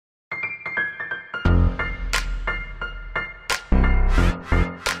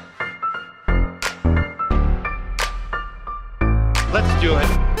do it.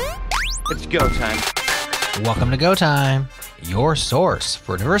 It's go time. Welcome to Go Time, your source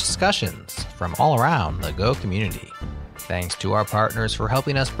for diverse discussions from all around the Go community. Thanks to our partners for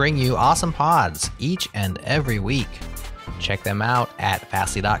helping us bring you awesome pods each and every week. Check them out at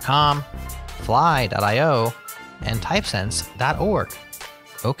fastly.com, fly.io, and typesense.org.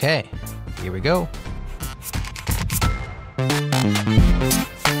 Okay, here we go.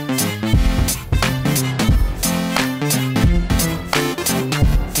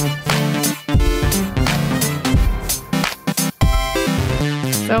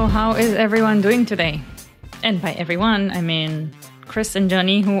 So how is everyone doing today? And by everyone, I mean Chris and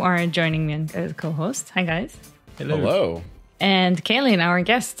Johnny, who are joining me as co-hosts. Hi, guys. Hello. And Kaylyn, our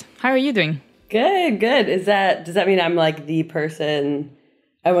guest. How are you doing? Good. Does that mean I'm like the person?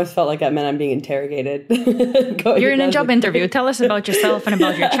 I almost felt like that meant I'm being interrogated. You're in a job interview. Tell us about yourself and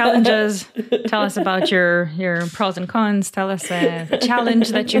about your challenges. Tell us about your pros and cons. Tell us a challenge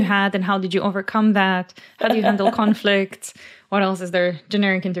that you had and how did you overcome that? How do you handle conflict? What else is there?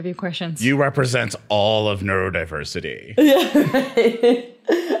 Generic interview questions. You represent all of neurodiversity.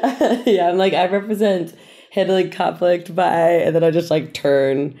 Yeah, I'm like, I represent handling conflict and then I just like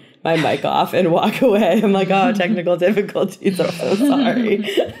turn my mic off and walk away. I'm like, oh, technical difficulties. I'm so sorry.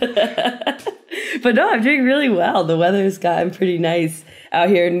 But no, I'm doing really well. The weather's gotten pretty nice out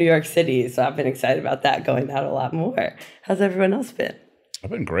here in New York City. So I've been excited about that, going out a lot more. How's everyone else been? I've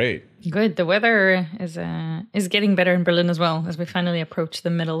been great. Good. The weather is getting better in Berlin as well as we finally approach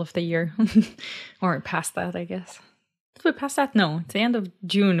the middle of the year. Or past that, I guess. Did we pass that? No, it's the end of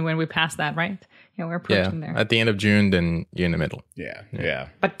June when we pass that, right? Yeah, we're approaching there. At the end of June, then you're in the middle. Yeah.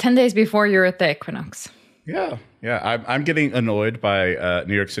 But 10 days before you're at the equinox. Yeah. I'm getting annoyed by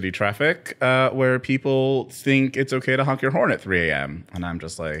New York City traffic where people think it's okay to honk your horn at 3 a.m. And I'm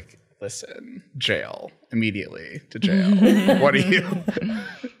just like, listen, jail. Immediately to jail. What are you?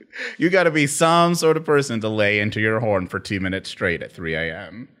 You got to be some sort of person to lay into your horn for 2 minutes straight at 3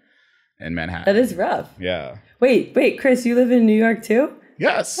 a.m. in Manhattan. That is rough. Yeah. Wait, Chris, you live in New York too?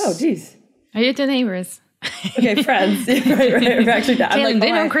 Yes. Oh, geez. Are you two neighbors? Okay, friends. right. We're actually not. Kaylyn, do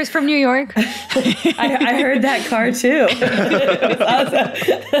you know Chris from New York? I heard that car too. It was awesome.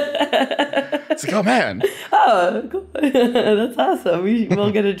 It's like, oh man. Oh, cool. That's awesome.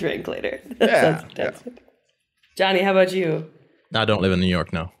 We'll get a drink later. Yeah. Johnny, how about you? I don't live in New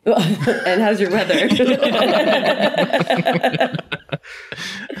York, no. And how's your weather?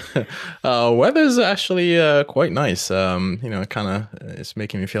 Weather's actually quite nice. It's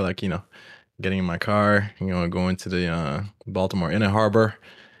making me feel like, getting in my car, going to the Baltimore Inner Harbor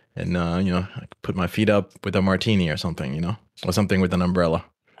and, put my feet up with a martini or something, or something with an umbrella.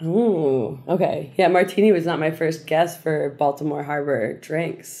 Ooh, okay. Yeah, martini was not my first guess for Baltimore Harbor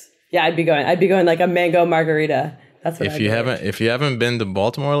drinks. Yeah, I'd be going like a mango margarita. That's what if you haven't been to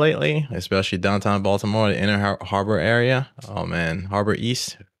Baltimore lately, especially downtown Baltimore, the Inner Harbor area, oh man, Harbor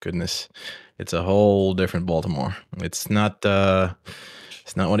East, goodness, it's a whole different Baltimore. It's not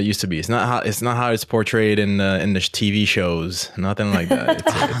what it used to be. It's not how it's portrayed in the TV shows. Nothing like that.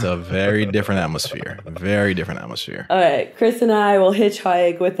 It's a very different atmosphere. Very different atmosphere. All right, Chris and I will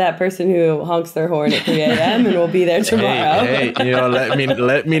hitchhike with that person who honks their horn at 3 a.m. and we'll be there tomorrow. Hey,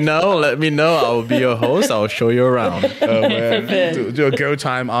 let me know. I will be your host. I will show you around. Oh man, do a go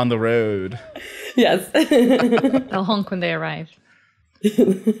time on the road. Yes. They'll honk when they arrive.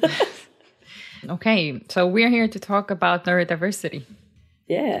 Okay, so we're here to talk about neurodiversity.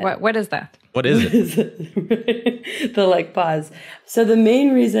 Yeah. What is that? What is it? The pause. So the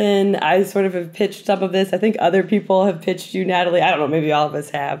main reason I sort of have pitched some of this, I think other people have pitched you, Natalie, I don't know, maybe all of us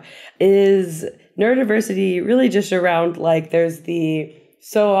have, is neurodiversity really just around there's the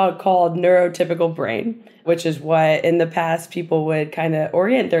so-called neurotypical brain, which is what in the past people would kind of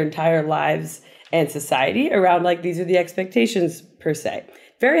orient their entire lives and society around these are the expectations per se.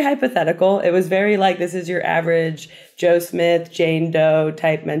 Very hypothetical. It was very this is your average Joe Smith, Jane Doe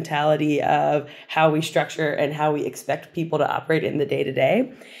type mentality of how we structure and how we expect people to operate in the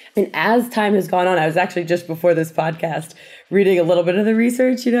day-to-day. And as time has gone on, I was actually just before this podcast reading a little bit of the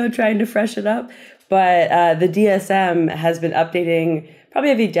research, trying to freshen up. But the DSM has been updating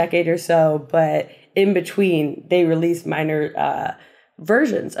probably every decade or so, but in between, they release minor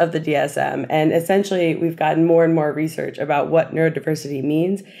versions of the DSM. And essentially, we've gotten more and more research about what neurodiversity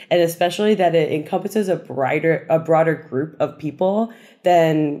means, and especially that it encompasses a broader group of people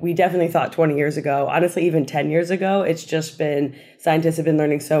than we definitely thought 20 years ago. Honestly, even 10 years ago, it's just been, scientists have been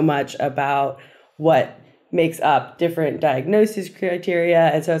learning so much about what makes up different diagnosis criteria.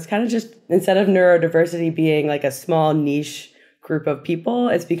 And so it's kind of just, instead of neurodiversity being a small niche group of people.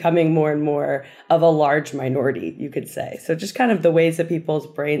 It's becoming more and more of a large minority, you could say. So just kind of the ways that people's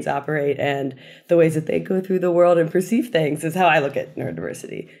brains operate and the ways that they go through the world and perceive things is how I look at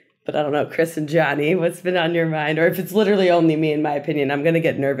neurodiversity. But I don't know, Chris and Johnny, what's been on your mind? Or if it's literally only me, in my opinion, I'm going to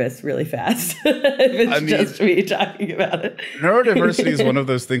get nervous really fast if it's just me talking about it. Neurodiversity is one of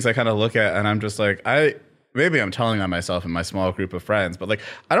those things I kind of look at and I'm just like, maybe I'm telling on myself in my small group of friends, but like,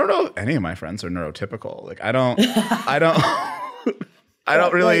 I don't know if any of my friends are neurotypical. Like, I don't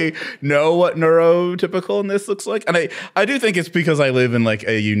really know what neurotypicalness looks like. And I do think it's because I live in like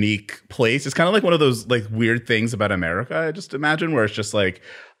a unique place. It's kind of like one of those like weird things about America, I just imagine, where it's just like,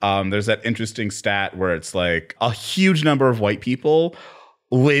 there's that interesting stat where it's like a huge number of white people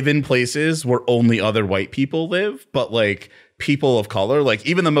live in places where only other white people live, but like people of color, like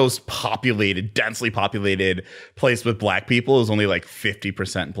even the most populated, densely populated place with black people is only like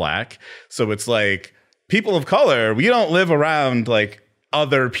 50% black. So it's like people of color, we don't live around like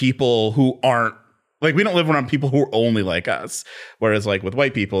other people who aren't, like we don't live around people who are only like us. Whereas like with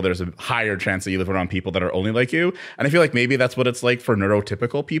white people, there's a higher chance that you live around people that are only like you. And I feel like maybe that's what it's like for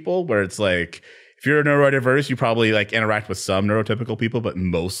neurotypical people, where it's like, if you're neurodiverse, you probably like interact with some neurotypical people, but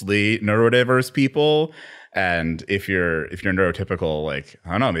mostly neurodiverse people. And if you're neurotypical, like,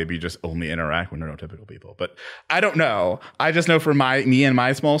 I don't know, maybe you just only interact with neurotypical people. But I don't know. I just know for me and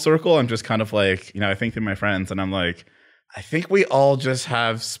my small circle, I'm just kind of like, I think through my friends and I'm like, I think we all just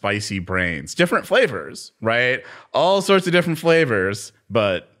have spicy brains, different flavors, right? All sorts of different flavors,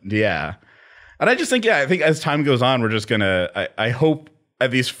 but yeah. And I just think, I think as time goes on, we're just gonna, I hope,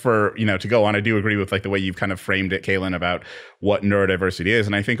 at least for, to go on, I do agree with like the way you've kind of framed it, Kaylyn, about what neurodiversity is.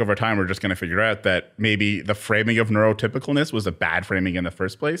 And I think over time, we're just going to figure out that maybe the framing of neurotypicalness was a bad framing in the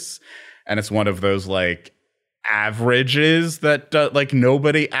first place. And it's one of those like averages that like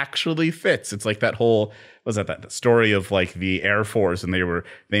nobody actually fits. It's like that whole, that story of like the Air Force, and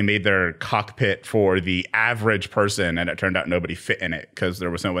they made their cockpit for the average person, and it turned out nobody fit in it because there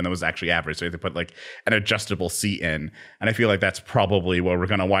was no one that was actually average. So they put like an adjustable seat in, and I feel like that's probably where we're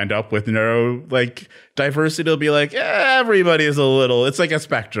gonna wind up with diversity. It'll be like everybody is a little. It's like a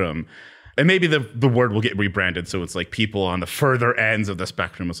spectrum. And maybe the word will get rebranded, so it's like people on the further ends of the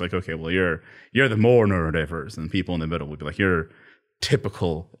spectrum. It's like, okay, well, you're the more neurodiverse, and people in the middle would be like, you're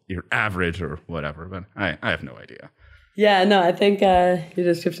typical, you're average, or whatever. But I have no idea. Yeah, no, I think your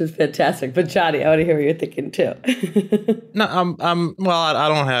description is fantastic. But Johnny, I want to hear what you're thinking too. No, well, I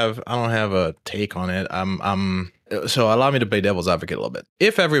don't have a take on it. So allow me to play devil's advocate a little bit.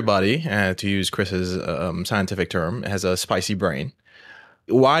 If everybody, to use Chris's scientific term, has a spicy brain,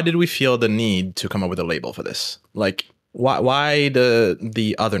 why did we feel the need to come up with a label for this? Like, why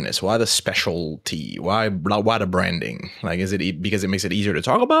the otherness? Why the specialty? Why the branding? Like, is it because it makes it easier to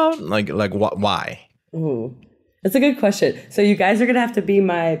talk about? Like why? Ooh, that's a good question. So you guys are gonna have to be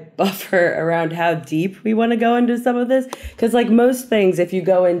my buffer around how deep we want to go into some of this, because like most things, if you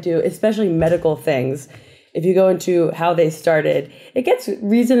go into, especially medical things, if you go into how they started, it gets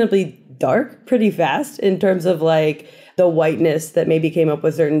reasonably dark pretty fast in terms of like the whiteness that maybe came up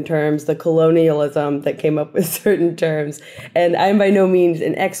with certain terms, the colonialism that came up with certain terms. And I'm by no means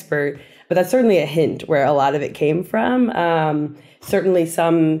an expert, but that's certainly a hint where a lot of it came from. Certainly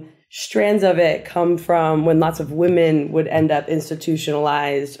some strands of it come from when lots of women would end up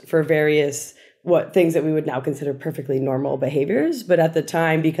institutionalized for various things that we would now consider perfectly normal behaviors. But at the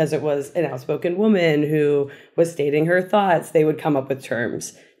time, because it was an outspoken woman who was stating her thoughts, they would come up with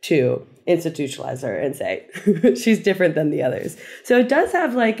terms to institutionalize her and say she's different than the others. So it does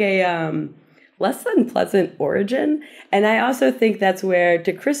have like a less than pleasant origin. And I also think that's where,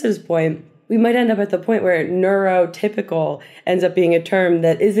 to Chris's point, we might end up at the point where neurotypical ends up being a term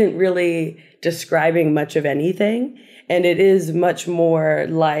that isn't really describing much of anything. And it is much more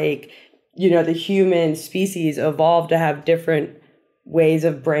like, the human species evolved to have different ways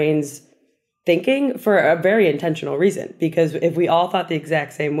of brains thinking for a very intentional reason. Because if we all thought the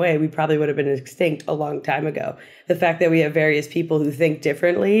exact same way, we probably would have been extinct a long time ago. The fact that we have various people who think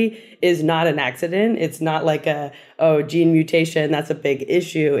differently is not an accident. It's not like gene mutation, that's a big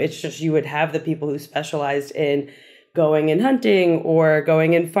issue. It's just you would have the people who specialized in going and hunting or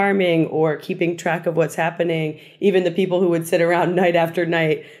going and farming or keeping track of what's happening. Even the people who would sit around night after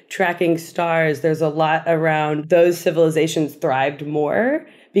night tracking stars. There's a lot around those civilizations thrived more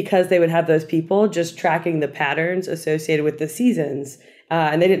because they would have those people just tracking the patterns associated with the seasons.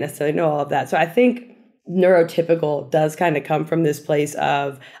 And they didn't necessarily know all of that. So I think neurotypical does kind of come from this place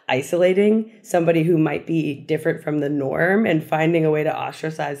of isolating somebody who might be different from the norm and finding a way to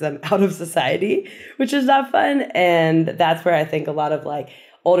ostracize them out of society, which is not fun. And that's where I think a lot of like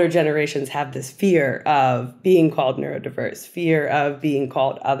older generations have this fear of being called neurodiverse, fear of being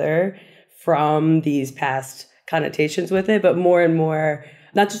called other from these past connotations with it. But more and more,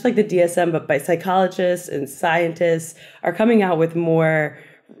 not just like the DSM, but by psychologists and scientists are coming out with more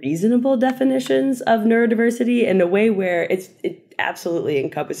reasonable definitions of neurodiversity in a way where it absolutely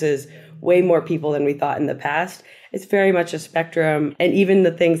encompasses way more people than we thought in the past. It's very much a spectrum. And even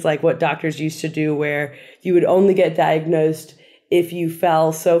the things like what doctors used to do where you would only get diagnosed if you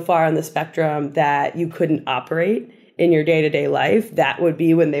fell so far on the spectrum that you couldn't operate in your day-to-day life, that would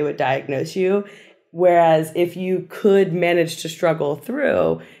be when they would diagnose you. Whereas if you could manage to struggle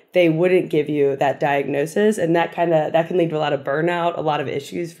through, they wouldn't give you that diagnosis. And that can lead to a lot of burnout, a lot of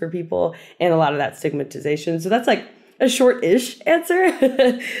issues for people, and a lot of that stigmatization. So that's like a short-ish answer.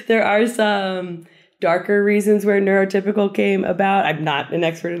 There are some darker reasons where neurotypical came about. I'm not an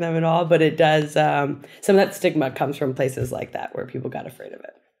expert in them at all, but it does, some of that stigma comes from places like that where people got afraid of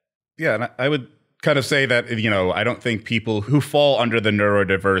it. Yeah, and I would kind of say that, I don't think people who fall under the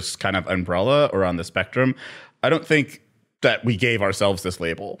neurodiverse kind of umbrella or on the spectrum, I don't think that we gave ourselves this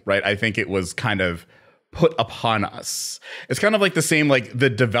label, right? I think it was kind of put upon us. It's kind of like the same, like the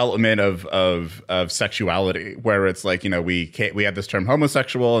development of sexuality, where it's like, we had this term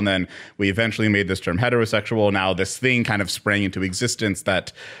homosexual, and then we eventually made this term heterosexual. Now this thing kind of sprang into existence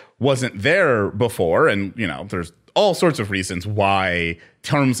that wasn't there before. And, there's all sorts of reasons why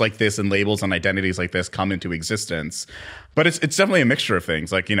terms like this and labels and identities like this come into existence. But it's definitely a mixture of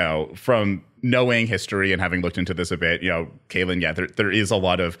things. Like, from knowing history and having looked into this a bit, Kaylyn, there is a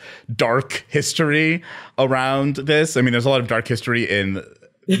lot of dark history around this. I mean, there's a lot of dark history in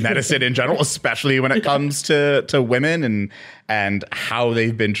medicine in general, especially when it comes to women and how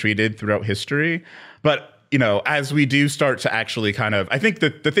they've been treated throughout history. But as we do start to actually kind of, I think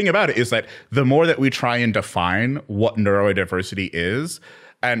that the thing about it is that the more that we try and define what neurodiversity is,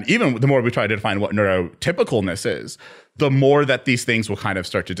 and even the more we try to define what neurotypicalness is, the more that these things will kind of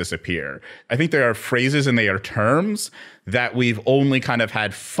start to disappear. I think there are phrases and they are terms that we've only kind of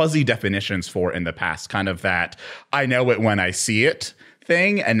had fuzzy definitions for in the past, kind of that I know it when I see it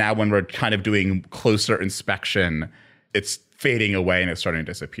thing. And now when we're kind of doing closer inspection, it's fading away and it's starting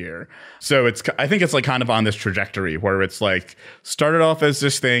to disappear. So I think it's like kind of on this trajectory where it's like started off as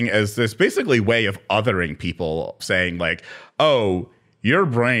this thing, as this basically way of othering people, saying like, oh, your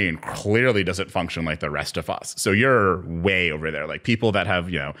brain clearly doesn't function like the rest of us. So you're way over there. Like people that have,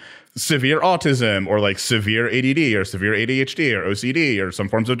 severe autism or like severe ADD or severe ADHD or OCD or some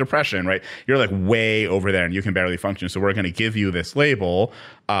forms of depression, right? You're like way over there and you can barely function. So we're going to give you this label,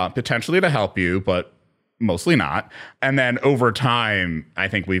 potentially to help you, but mostly not. And then over time, I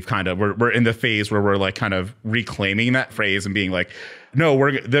think we've we're in the phase where we're like kind of reclaiming that phrase and being like, no,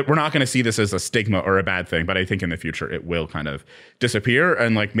 we're not going to see this as a stigma or a bad thing. But I think in the future, it will kind of disappear.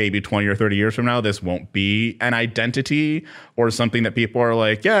 And like maybe 20 or 30 years from now, this won't be an identity or something that people are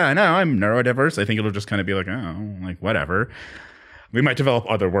like, yeah, no, I'm neurodiverse. I think it'll just kind of be like, oh, like whatever. We might develop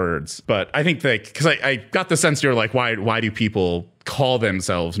other words, but I think that because I got the sense you're like, why do people call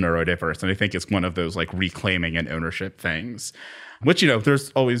themselves neurodiverse? And I think it's one of those like reclaiming and ownership things, which,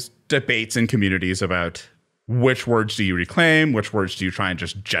 there's always debates in communities about which words do you reclaim, which words do you try and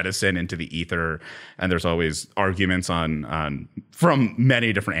just jettison into the ether. And there's always arguments on from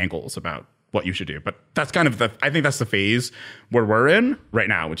many different angles about what you should do. But that's kind of I think that's the phase where we're in right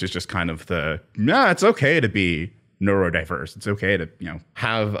now, which is just kind of it's okay to be neurodiverse. It's okay to,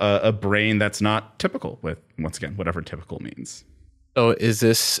 have a brain that's not typical with, once again, whatever typical means. So is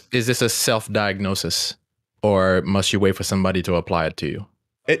this a self-diagnosis or must you wait for somebody to apply it to you?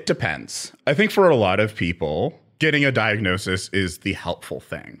 It depends. I think for a lot of people, getting a diagnosis is the helpful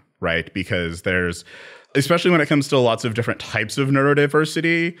thing, right? Because especially when it comes to lots of different types of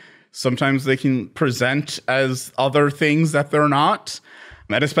neurodiversity, sometimes they can present as other things that they're not.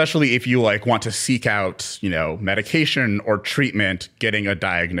 And especially if you like want to seek out, medication or treatment, getting a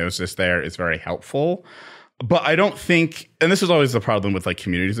diagnosis there is very helpful. But I don't think, and this is always the problem with like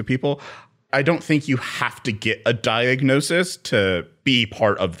communities of people, I don't think you have to get a diagnosis to be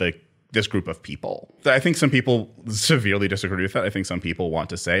part of this group of people. I think some people severely disagree with that. I think some people want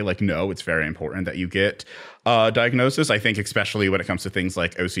to say like, no, it's very important that you get a diagnosis. I think especially when it comes to things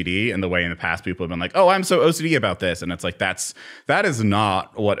like OCD and the way in the past people have been like, oh, I'm so OCD about this. And it's like, that is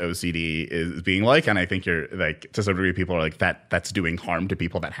not what OCD is being like. And I think you're like, to some degree, people are like, that's doing harm to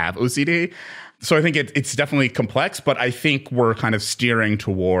people that have OCD. So I think it's definitely complex, but I think we're kind of steering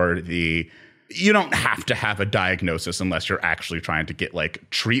toward you don't have to have a diagnosis unless you're actually trying to get like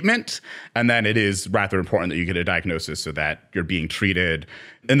treatment. And then it is rather important that you get a diagnosis so that you're being treated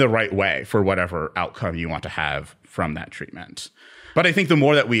in the right way for whatever outcome you want to have from that treatment. But I think the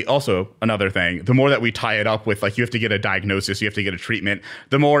more that we the more that we tie it up with like, you have to get a diagnosis, you have to get a treatment,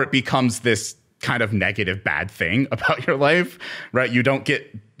 the more it becomes this kind of negative bad thing about your life, right? You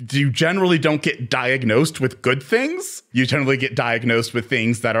generally don't get diagnosed with good things. You generally get diagnosed with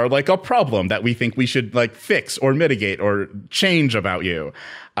things that are like a problem that we think we should like fix or mitigate or change about you.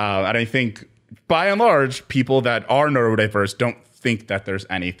 And I think by and large, people that are neurodiverse don't think that there's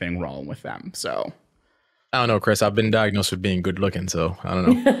anything wrong with them. So I don't know, Chris. I've been diagnosed with being good looking, so I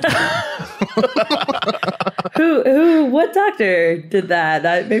don't know. What doctor did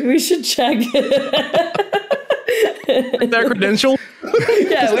that? Maybe we should check. Their credential?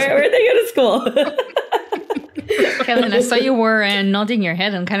 Yeah, where they go to school? Kaylyn, I saw you were nodding your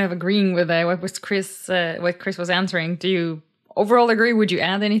head and kind of agreeing with what Chris was answering. Do you overall agree? Would you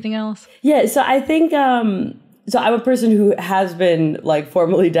add anything else? Yeah, so I think so I'm a person who has been like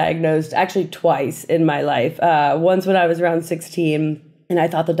formally diagnosed actually twice in my life. Once when I was around 16 and I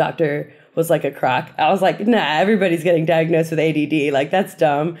thought the doctor was like a crock. I was like, nah, everybody's getting diagnosed with ADD. Like, that's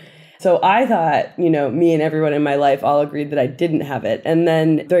dumb. So I thought, me and everyone in my life all agreed that I didn't have it. And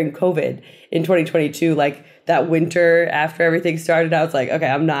then during COVID in 2022, like that winter after everything started, I was like, okay,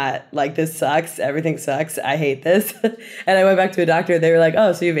 I'm not like, this sucks. Everything sucks. I hate this. And I went back to a doctor. They were like,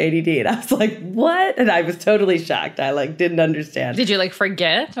 oh, so you have ADD. And I was like, what? And I was totally shocked. I like didn't understand. Did you like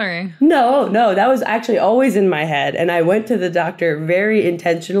forget or? No, that was actually always in my head. And I went to the doctor very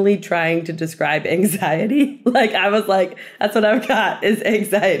intentionally trying to describe anxiety. Like I was like, that's what I've got is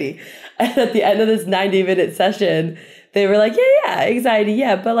anxiety. And at the end of this 90-minute session, they were like, yeah, anxiety,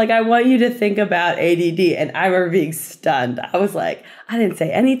 yeah. But like, I want you to think about ADD. And I remember being stunned. I was like, I didn't say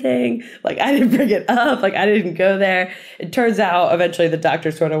anything. Like, I didn't bring it up. Like, I didn't go there. It turns out eventually the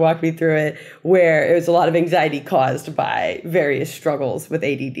doctor sort of walked me through it where it was a lot of anxiety caused by various struggles with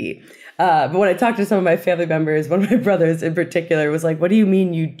ADD. But when I talked to some of my family members, one of my brothers in particular was like, what do you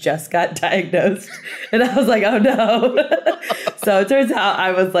mean you just got diagnosed? And I was like, oh no. So it turns out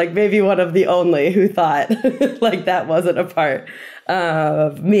I was like maybe one of the only who thought like that wasn't a part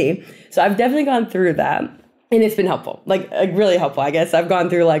of me. So I've definitely gone through that. And it's been helpful, like really helpful, I guess. I've gone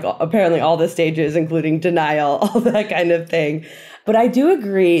through like apparently all the stages, including denial, all that kind of thing. But I do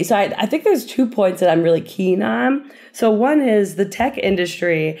agree. So I think there's 2 points that I'm really keen on. So one is the tech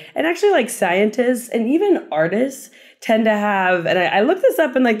industry and actually like scientists and even artists tend to have, and I looked this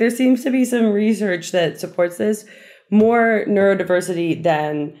up and like there seems to be some research that supports this, more neurodiversity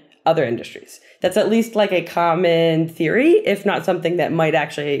than other industries. That's at least like a common theory, if not something that might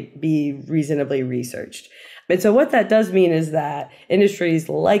actually be reasonably researched. And so what that does mean is that industries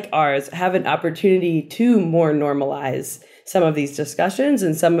like ours have an opportunity to more normalize some of these discussions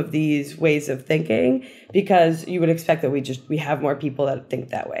and some of these ways of thinking, because you would expect that we have more people that think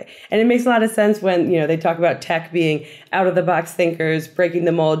that way. And it makes a lot of sense when, they talk about tech being out of the box thinkers, breaking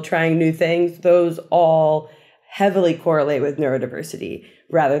the mold, trying new things. Those all heavily correlate with neurodiversity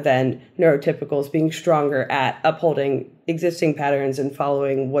rather than neurotypicals being stronger at upholding existing patterns and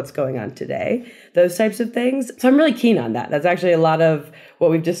following what's going on today, those types of things. So I'm really keen on that. That's actually a lot of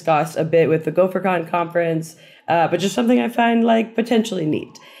what we've discussed a bit with the GopherCon conference, but just something I find like potentially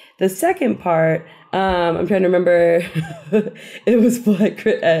neat. The second part, I'm trying to remember, it was what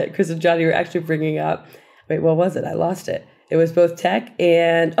Chris and Johnny were actually bringing up. Wait, what was it? I lost it. It was both tech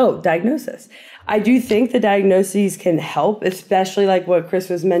and, diagnosis. I do think the diagnoses can help, especially like what Chris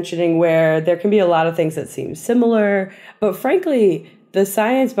was mentioning, where there can be a lot of things that seem similar. But frankly, the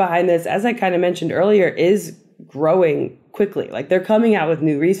science behind this, as I kind of mentioned earlier, is growing quickly. Like they're coming out with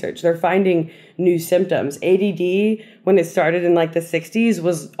new research. They're finding new symptoms. ADD, when it started in like the 60s,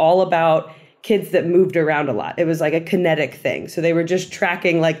 was all about kids that moved around a lot. It was like a kinetic thing. So they were just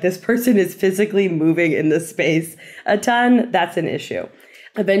tracking like this person is physically moving in the space a ton. That's an issue.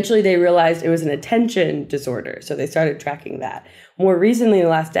 Eventually, they realized it was an attention disorder, so they started tracking that. More recently, in the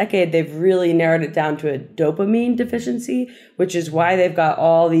last decade, they've really narrowed it down to a dopamine deficiency, which is why they've got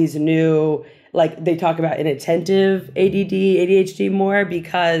all these new, like they talk about inattentive ADD, ADHD more,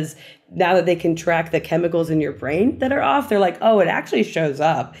 because now that they can track the chemicals in your brain that are off, they're like, oh, it actually shows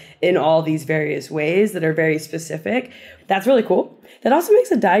up in all these various ways that are very specific. That's really cool. That also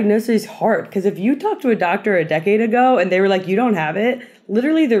makes a diagnosis hard, because if you talked to a doctor a decade ago and they were like, you don't have it,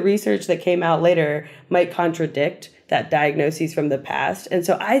 literally the research that came out later might contradict that diagnosis from the past. And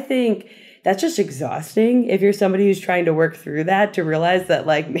so I think that's just exhausting if you're somebody who's trying to work through that, to realize that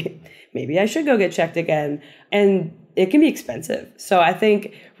like maybe I should go get checked again. And it can be expensive. So I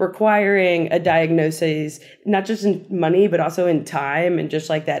think requiring a diagnosis, not just in money, but also in time and just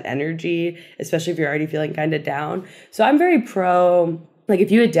like that energy, especially if you're already feeling kind of down. So I'm very pro, like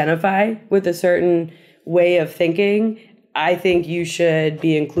if you identify with a certain way of thinking, I think you should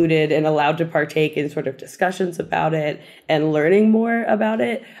be included and allowed to partake in sort of discussions about it and learning more about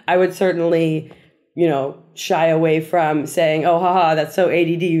it. I would certainly, shy away from saying, oh, haha, that's so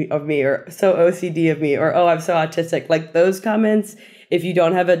ADD of me, or so OCD of me, or, oh, I'm so autistic. Like those comments, if you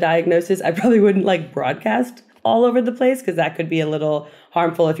don't have a diagnosis, I probably wouldn't broadcast all over the place, because that could be a little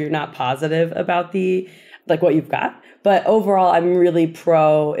harmful if you're not positive about what you've got. But overall, I'm really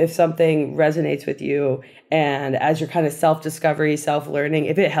pro if something resonates with you, and as your kind of self-discovery, self-learning,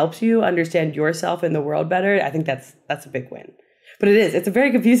 if it helps you understand yourself and the world better, I think that's a big win. But it's a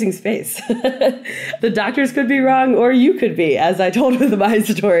very confusing space. The doctors could be wrong, or you could be, as I told with my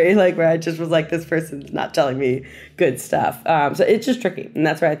story, where I just was this person's not telling me good stuff. So it's just tricky. And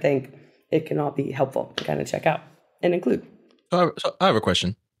that's where I think it can all be helpful to kind of check out and include. So I have a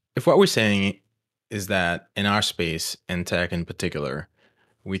question. If what we're saying is that in our space, in tech in particular,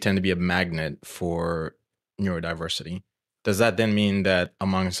 we tend to be a magnet for neurodiversity, does that then mean that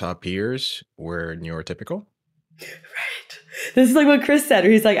amongst our peers, we're neurotypical? Right. This is what Chris said,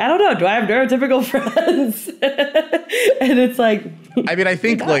 where he's I don't know, do I have neurotypical friends? And it's I mean, I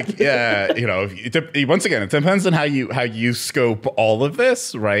think once again, it depends on how you scope all of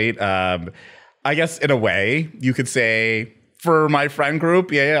this, right? I guess in a way you could say, for my friend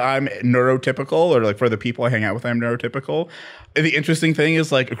group, I'm neurotypical, or for the people I hang out with, I'm neurotypical. The interesting thing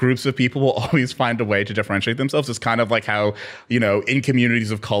is groups of people will always find a way to differentiate themselves. It's kind of how, in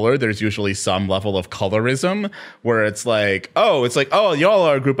communities of color, there's usually some level of colorism where it's oh, y'all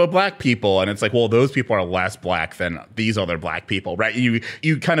are a group of black people. And it's well, those people are less black than these other black people, right?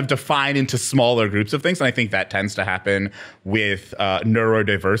 You kind of define into smaller groups of things. And I think that tends to happen with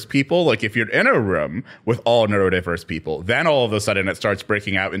neurodiverse people. If you're in a room with all neurodiverse people, then all of a sudden it starts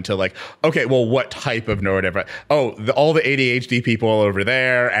breaking out into okay, well, what type of neurodiverse? Oh, all the ADHD people over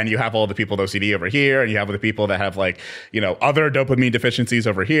there, and you have all the people with OCD over here, and you have the people that have other dopamine deficiencies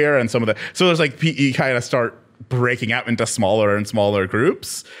over here, and some of the, so there's you kind of start breaking out into smaller and smaller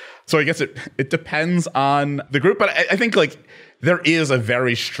groups. So I guess it depends on the group, but I think there is a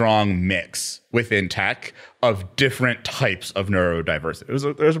very strong mix within tech of different types of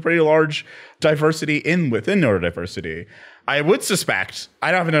neurodiversity. There's a pretty large diversity within neurodiversity. I would suspect, I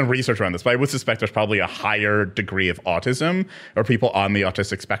haven't done research around this, but I would suspect there's probably a higher degree of autism or people on the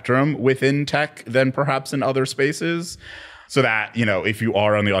autistic spectrum within tech than perhaps in other spaces. So that, if you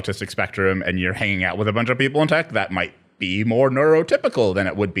are on the autistic spectrum and you're hanging out with a bunch of people in tech, that might be more neurotypical than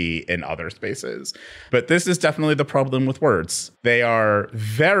it would be in other spaces. But this is definitely the problem with words. They are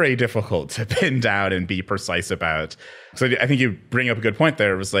very difficult to pin down and be precise about. So I think you bring up a good point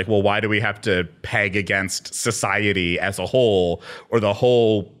there. It was well, why do we have to peg against society as a whole, or the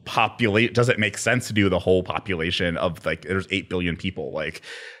whole population? Does it make sense to do the whole population of there's 8 billion people?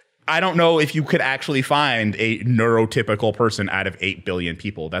 I don't know if you could actually find a neurotypical person out of 8 billion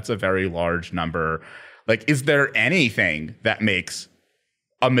people. That's a very large number. Is there anything that makes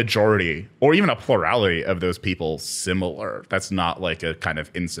a majority or even a plurality of those people similar? That's not a kind of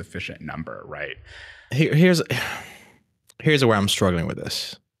insufficient number, right? Here's where I'm struggling with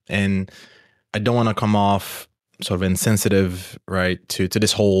this. And I don't want to come off sort of insensitive, right, to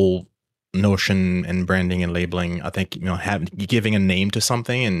this whole notion and branding and labeling. I think, giving a name to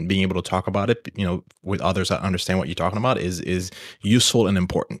something and being able to talk about it, with others that understand what you're talking about is useful and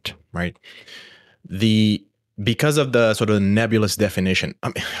important, right? Because of the sort of nebulous definition.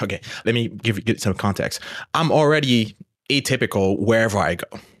 Okay, let me give some context. I'm already atypical wherever I go,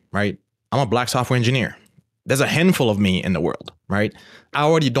 right? I'm a black software engineer. There's a handful of me in the world, right? I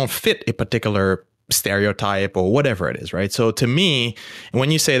already don't fit a particular stereotype or whatever it is, right? So to me,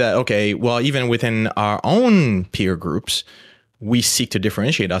 when you say that, okay, well, even within our own peer groups, we seek to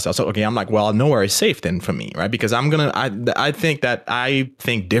differentiate ourselves. So, okay, I'm well, nowhere is safe then for me, right? Because I think that I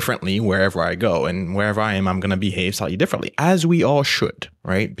think differently wherever I go, and wherever I am, I'm going to behave slightly differently, as we all should,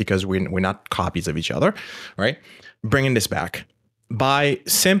 right? Because we're not copies of each other, right? Bringing this back by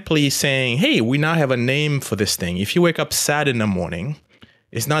simply saying, hey, we now have a name for this thing. If you wake up sad in the morning,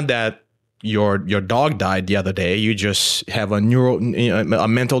 it's not that your dog died the other day. You just have a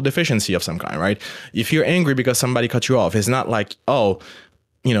mental deficiency of some kind, right? If you're angry because somebody cut you off, it's not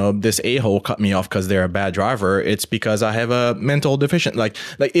this a-hole cut me off because they're a bad driver. It's because I have a mental deficiency.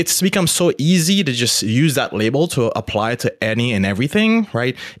 It's become so easy to just use that label to apply to any and everything,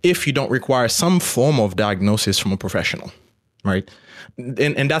 right? If you don't require some form of diagnosis from a professional, right?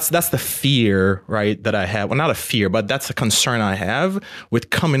 And that's the fear, right, that I have. Well, not a fear, but that's a concern I have with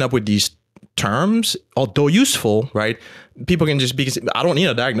coming up with these terms, although useful, right? People can just I don't need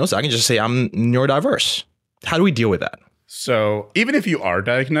a diagnosis. I can just say I'm neurodiverse. How do we deal with that? So even if you are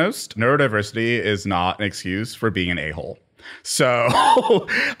diagnosed, neurodiversity is not an excuse for being an a-hole. So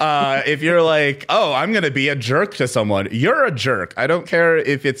if you're like, oh, I'm going to be a jerk to someone, you're a jerk. I don't care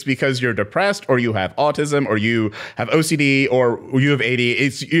if it's because you're depressed or you have autism or you have OCD or you have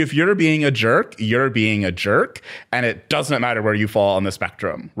ADHD. If you're being a jerk, you're being a jerk. And it doesn't matter where you fall on the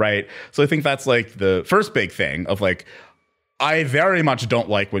spectrum, right? So I think that's like the first big thing of like, I very much don't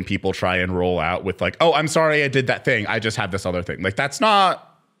like when people try and roll out with like, oh, I'm sorry I did that thing. I just have this other thing. Like, that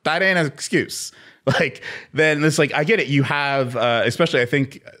ain't an excuse. Like, then it's like, I get it. You have, especially I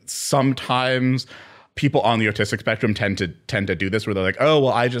think sometimes people on the autistic spectrum tend to do this where they're like, oh,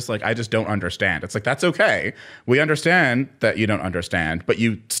 well, I just don't understand. It's like, that's okay. We understand that you don't understand, but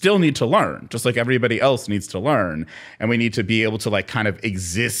you still need to learn, just like everybody else needs to learn. And we need to be able to like kind of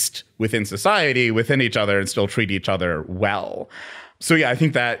exist within society, within each other, and still treat each other well. So yeah, I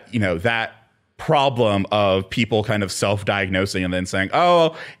think that, that problem of people kind of self-diagnosing and then saying,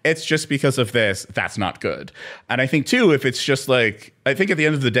 oh, it's just because of this, that's not good. And I think too, if it's just like, I think at the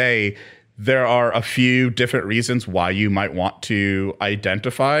end of the day, there are a few different reasons why you might want to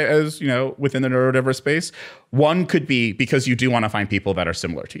identify as, within the neurodiverse space. One could be because you do want to find people that are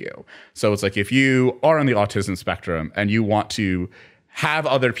similar to you. So it's like, if you are on the autism spectrum and you want to have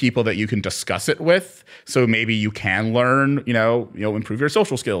other people that you can discuss it with, so maybe you can learn, improve your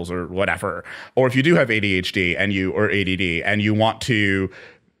social skills or whatever. Or if you do have ADHD or ADD and you want to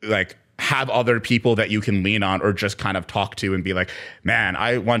like have other people that you can lean on or just kind of talk to and be like, man,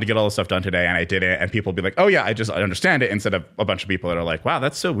 I wanted to get all this stuff done today and I did it. And people be like, oh yeah, I understand it, instead of a bunch of people that are like, wow,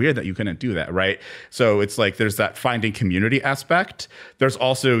 that's so weird that you couldn't do that, right? So it's like, there's that finding community aspect. There's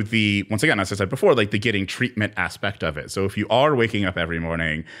also the, once again, as I said before, like the getting treatment aspect of it. So if you are waking up every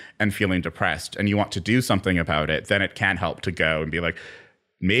morning and feeling depressed and you want to do something about it, then it can help to go and be like,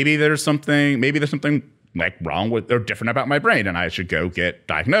 maybe there's something like wrong with or different about my brain, and I should go get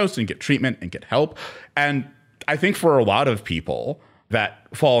diagnosed and get treatment and get help. And I think for a lot of people that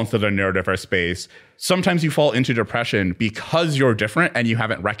fall into the neurodiverse space, sometimes you fall into depression because you're different and you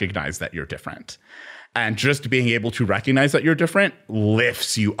haven't recognized that you're different. And just being able to recognize that you're different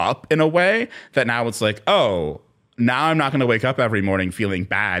lifts you up in a way that now it's like, oh, now I'm not going to wake up every morning feeling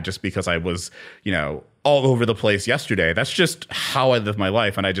bad just because I was, all over the place yesterday. That's just how I live my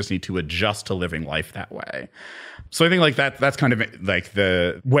life, and I just need to adjust to living life that way. So I think like that's kind of like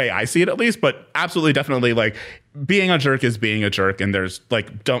the way I see it, at least. But absolutely, definitely, like being a jerk is being a jerk, and there's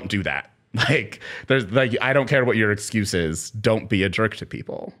like, don't do that. Like there's like, I don't care what your excuse is. Don't be a jerk to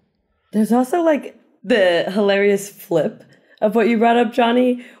people. There's also like the hilarious flip of what you brought up,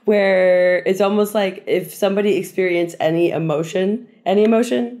 Johnny, where it's almost like if somebody experienced any emotion,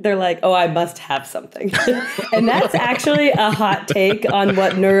 they're like, oh, I must have something. And that's actually a hot take on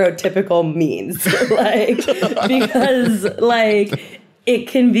what neurotypical means. Because it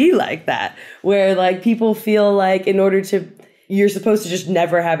can be like that, where like people feel like you're supposed to just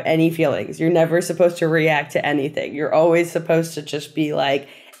never have any feelings. You're never supposed to react to anything. You're always supposed to just be like,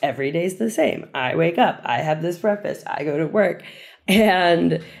 every day's the same. I wake up, I have this breakfast, I go to work.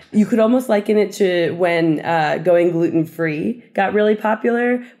 And you could almost liken it to when going gluten-free got really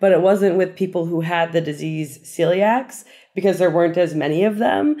popular, but it wasn't with people who had the disease celiacs because there weren't as many of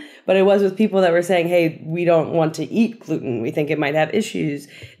them, but it was with people that were saying, hey, we don't want to eat gluten. We think it might have issues.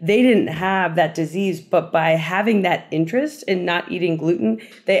 They didn't have that disease, but by having that interest in not eating gluten,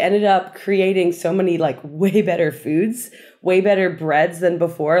 they ended up creating so many like way better foods, way better breads than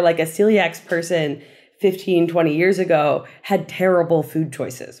before. Like a celiac person 15, 20 years ago had terrible food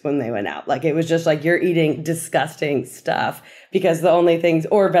choices when they went out. Like it was just like, you're eating disgusting stuff because the only things,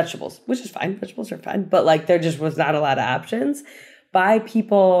 or vegetables, which is fine. Vegetables are fine. But like there just was not a lot of options. By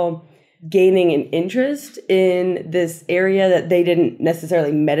people gaining an interest in this area that they didn't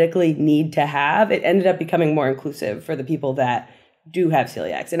necessarily medically need to have, it ended up becoming more inclusive for the people that do have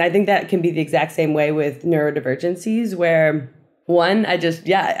celiacs. And I think that can be the exact same way with neurodivergencies, where one, I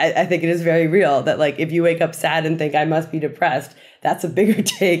think it is very real that like if you wake up sad and think I must be depressed, that's a bigger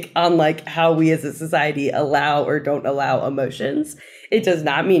take on like how we as a society allow or don't allow emotions. It does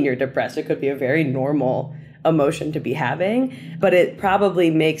not mean you're depressed. It could be a very normal emotion to be having, but it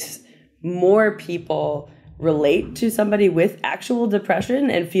probably makes more people relate to somebody with actual depression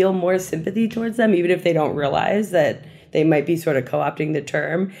and feel more sympathy towards them, even if they don't realize that they might be sort of co-opting the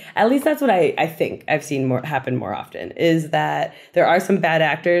term. At least that's what I think I've seen happen more often, is that there are some bad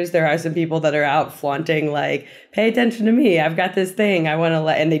actors. There are some people that are out flaunting like, pay attention to me. I've got this thing I want to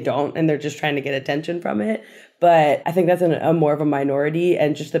and they don't, and they're just trying to get attention from it. But I think that's a more of a minority,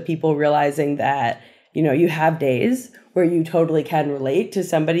 and just the people realizing that, you have days where you totally can relate to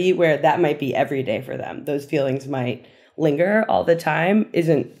somebody where that might be every day for them. Those feelings might linger all the time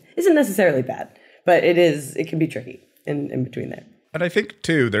isn't necessarily bad, but it can be tricky in between there. And I think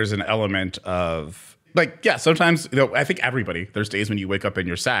too, there's an element of like, yeah, sometimes, I think there's days when you wake up and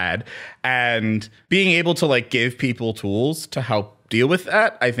you're sad, and being able to like give people tools to help deal with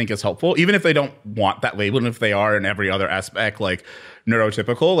that, I think is helpful, even if they don't want that label, and if they are in every other aspect, like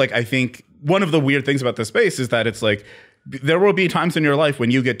neurotypical. Like, I think one of the weird things about this space is that it's like, there will be times in your life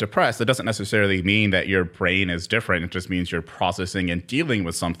when you get depressed. That doesn't necessarily mean that your brain is different. It just means you're processing and dealing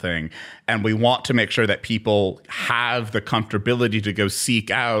with something. And we want to make sure that people have the comfortability to go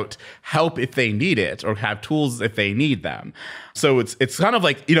seek out help if they need it, or have tools if they need them. So it's kind of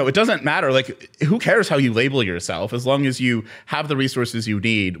like, it doesn't matter. Like, who cares how you label yourself, as long as you have the resources you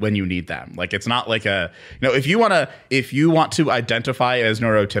need when you need them. Like, it's not like if you want to identify as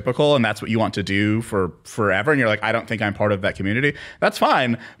neurotypical and that's what you want to do for forever, and you're like, I don't think I'm part of that community, that's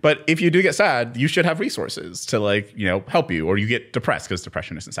fine. But if you do get sad, you should have resources to like, help you. Or you get depressed, because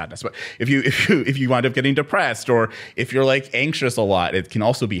depression isn't sadness. But if you wind up getting depressed, or if you're like anxious a lot, it can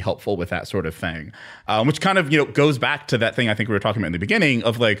also be helpful with that sort of thing. Which kind of, goes back to that thing I think we were talking about in the beginning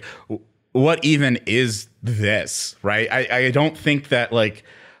of like, what even is this, right? I don't think that like,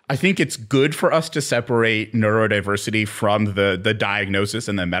 I think it's good for us to separate neurodiversity from the diagnosis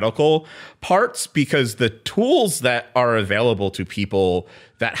and the medical parts, because the tools that are available to people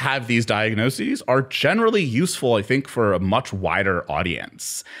that have these diagnoses are generally useful, I think, for a much wider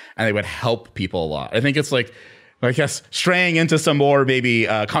audience, and they would help people a lot. I think it's like, I guess, straying into some more maybe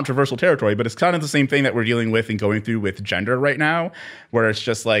controversial territory, but it's kind of the same thing that we're dealing with and going through with gender right now, where it's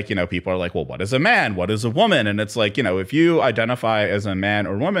just like, people are like, well, what is a man? What is a woman? And it's like, if you identify as a man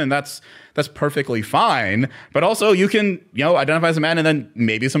or woman, that's perfectly fine. But also you can, identify as a man, and then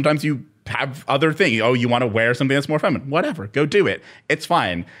maybe sometimes you have other things. You want to wear something that's more feminine, whatever, go do it. It's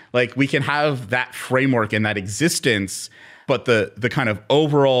fine. Like, we can have that framework and that existence. But the kind of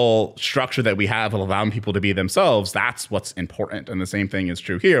overall structure that we have of allowing people to be themselves, that's what's important. And the same thing is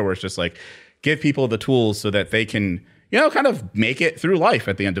true here, where it's just like, give people the tools so that they can, kind of make it through life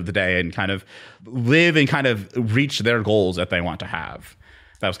at the end of the day, and kind of live and kind of reach their goals that they want to have.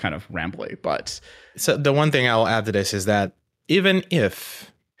 That was kind of rambly, but. So the one thing I'll add to this is that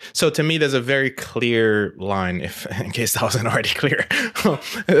so to me, there's a very clear line, in case that wasn't already clear,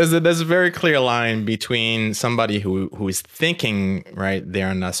 there's a very clear line between somebody who is thinking, right, they're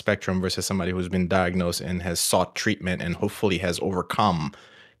on that spectrum, versus somebody who's been diagnosed and has sought treatment and hopefully has overcome,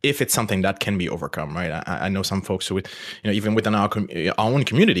 if it's something that can be overcome, right? I know some folks who, even within our own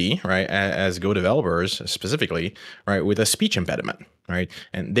community, right, as Go developers specifically, right, with a speech impediment, right?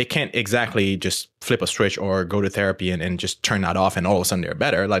 And they can't exactly just flip a switch or go to therapy and just turn that off and all of a sudden they're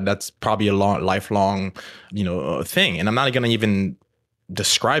better. Like, that's probably a lifelong, thing. And I'm not going to even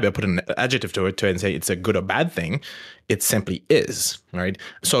describe it, put an adjective to it and say it's a good or bad thing. It simply is, right?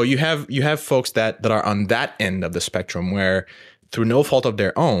 So you have folks that are on that end of the spectrum, where through no fault of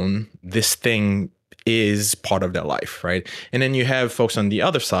their own, this thing is part of their life, right? And then you have folks on the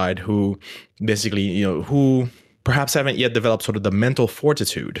other side who basically, who perhaps haven't yet developed sort of the mental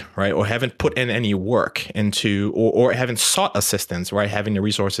fortitude, right? Or haven't put in any work into, or haven't sought assistance, right? Having the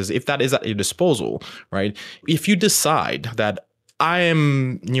resources, if that is at your disposal, right? If you decide that I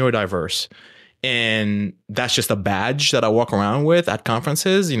am neurodiverse, and that's just a badge that I walk around with at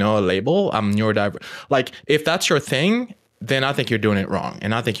conferences, a label, I'm neurodiverse. Like, if that's your thing, then I think you're doing it wrong.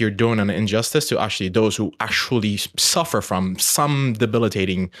 And I think you're doing an injustice to actually those who actually suffer from some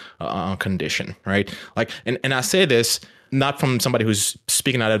debilitating condition, right? Like, and I say this not from somebody who's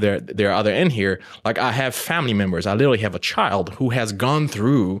speaking out of their other end here. Like, I have family members. I literally have a child who has gone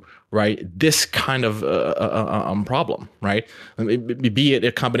through, right, this kind of problem, right? Be it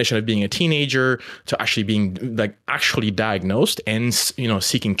a combination of being a teenager to actually being like actually diagnosed and,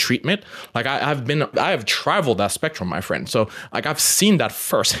 seeking treatment. Like, I have traveled that spectrum, my friend. So like, I've seen that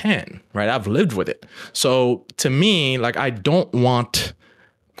firsthand, right? I've lived with it. So to me, like, I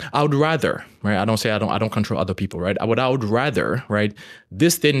would rather, right? I don't control other people, right? I would rather, right?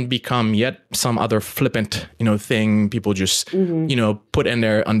 This didn't become yet some other flippant, thing people just, put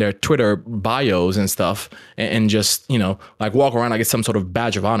on their Twitter bios and stuff, and just, like walk around like it's some sort of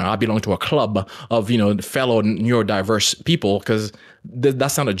badge of honor. I belong to a club of, fellow neurodiverse people, because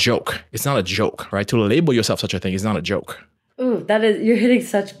that's not a joke. It's not a joke, right? To label yourself such a thing is not a joke. Ooh, you're hitting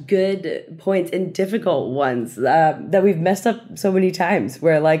such good points and difficult ones that we've messed up so many times,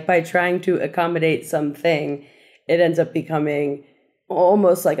 where like by trying to accommodate something, it ends up becoming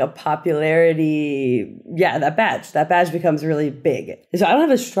almost like a popularity. Yeah, that badge becomes really big. So I don't have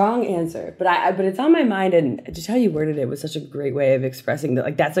a strong answer, but it's on my mind, and just how you worded it was such a great way of expressing that.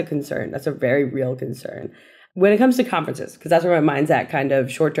 Like, that's a concern. That's a very real concern. when it comes to conferences, because that's where my mind's at kind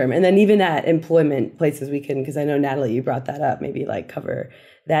of short term. And then even at employment places we can, because I know, Natalie, you brought that up, maybe like cover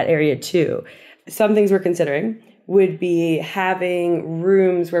that area too. Some things we're considering would be having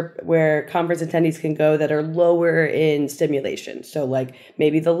rooms where conference attendees can go that are lower in stimulation. So like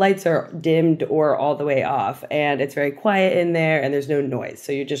maybe the lights are dimmed or all the way off and it's very quiet in there and there's no noise.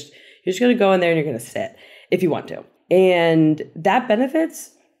 So you're just going to go in there and you're going to sit if you want to. And that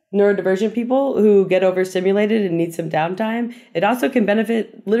benefits neurodivergent people who get overstimulated and need some downtime. It also can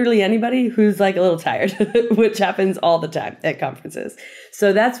benefit literally anybody who's like a little tired, which happens all the time at conferences.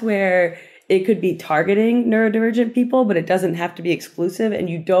 So that's where it could be targeting neurodivergent people, but it doesn't have to be exclusive, and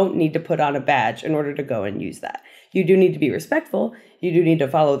you don't need to put on a badge in order to go and use that. You do need to be respectful. You do need to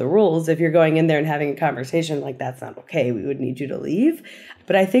follow the rules. If you're going in there and having a conversation like that's not okay, we would need you to leave.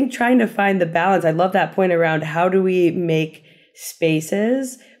 But I think trying to find the balance, I love that point around how do we make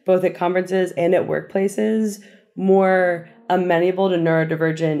spaces both at conferences and at workplaces, more amenable to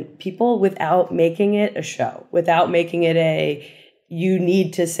neurodivergent people without making it a show, without making it you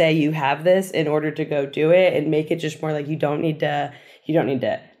need to say you have this in order to go do it, and make it just more like you don't need to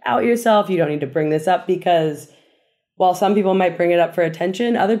out yourself. You don't need to bring this up, because while some people might bring it up for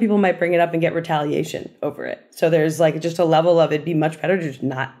attention, other people might bring it up and get retaliation over it. So there's like just a level of it'd be much better to just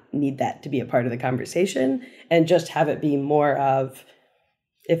not need that to be a part of the conversation and just have it be more of,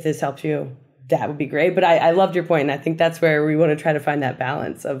 if this helps you, that would be great. But I loved your point, and I think that's where we want to try to find that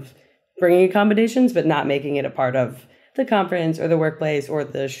balance of bringing accommodations, but not making it a part of the conference or the workplace or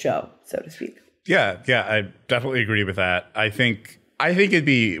the show, so to speak. Yeah, I definitely agree with that. I think it'd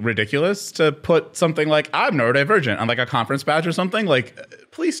be ridiculous to put something like I'm neurodivergent on like a conference badge or something. Like,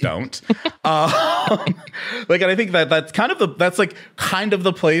 please don't. And I think that's kind of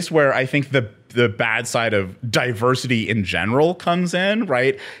the place where I think the bad side of diversity in general comes in,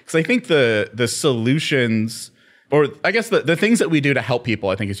 right? Because I think the solutions, or I guess the things that we do to help people,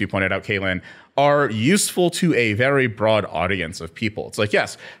 I think, as you pointed out, Kaylyn, are useful to a very broad audience of people. It's like,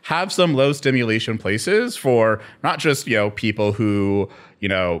 yes, have some low stimulation places for not just, people who,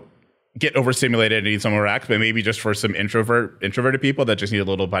 get overstimulated and need some relax, but maybe just for some introverted people that just need a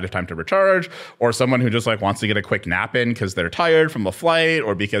little bit of time to recharge, or someone who just like wants to get a quick nap in because they're tired from a flight,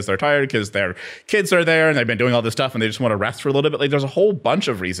 or because they're tired because their kids are there and they've been doing all this stuff and they just want to rest for a little bit. Like, there's a whole bunch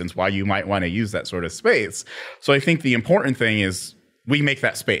of reasons why you might want to use that sort of space. So I think the important thing is we make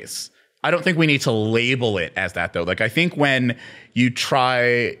that space. I don't think we need to label it as that, though. Like, I think when you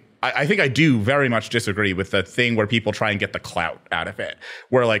try, I think I do very much disagree with the thing where people try and get the clout out of it,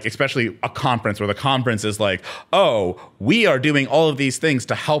 where like, especially a conference where the conference is like, oh, we are doing all of these things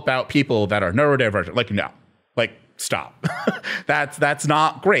to help out people that are neurodivergent. Like, no, like, stop. That's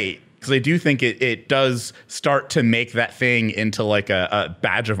not great. Because I do think it does start to make that thing into like a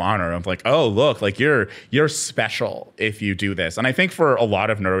badge of honor of like, oh, look, like you're special if you do this. And I think for a lot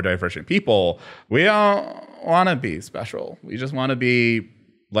of neurodivergent people, we don't want to be special. We just want to be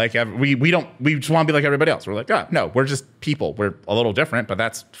like we just want to be like everybody else. We're like, oh, no, we're just people. We're a little different, but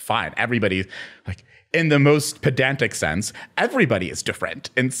that's fine. Everybody, like, in the most pedantic sense, everybody is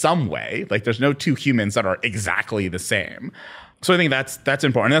different in some way. Like, there's no two humans that are exactly the same. So I think that's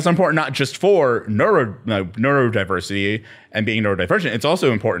important. And that's important not just for neurodiversity and being neurodivergent. It's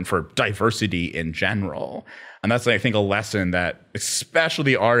also important for diversity in general. And that's, I think, a lesson that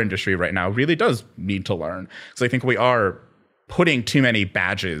especially our industry right now really does need to learn. Because I think we are putting too many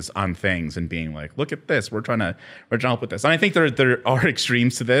badges on things and being like, look at this, we're trying to help with this. And I think there are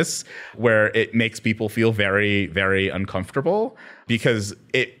extremes to this where it makes people feel very, very uncomfortable, because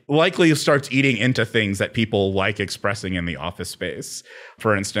it likely starts eating into things that people like expressing in the office space.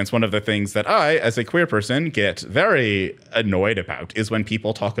 For instance, one of the things that I, as a queer person, get very annoyed about is when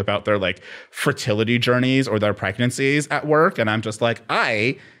people talk about their like fertility journeys or their pregnancies at work. And I'm just like,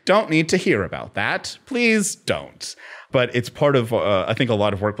 I don't need to hear about that. Please don't. But it's part of, I think, a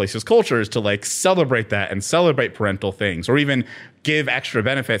lot of workplaces' cultures to like celebrate that and celebrate parental things, or even give extra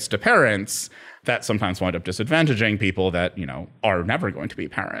benefits to parents that sometimes wind up disadvantaging people that, are never going to be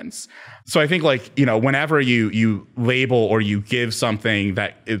parents. So I think like, whenever you label or you give something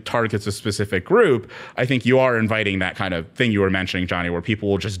that it targets a specific group, I think you are inviting that kind of thing you were mentioning, Johnny, where people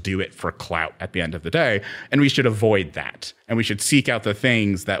will just do it for clout at the end of the day. And we should avoid that. And we should seek out the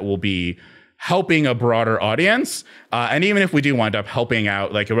things that will be helping a broader audience. And even if we do wind up helping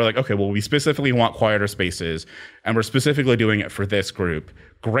out, like we're like, okay, well, we specifically want quieter spaces and we're specifically doing it for this group.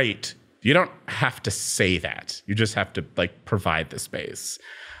 Great. You don't have to say that. You just have to like provide the space.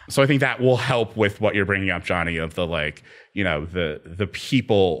 So I think that will help with what you're bringing up, Johnny, of the like, the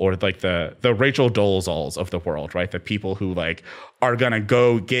people, or like the Rachel Dolezals of the world, right? The people who like are gonna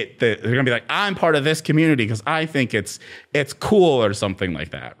they're gonna be like, I'm part of this community because I think it's cool or something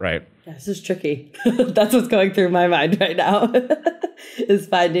like that, right? Yeah, this is tricky. That's what's going through my mind right now, is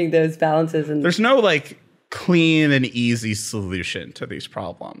finding those balances. And there's no like clean and easy solution to these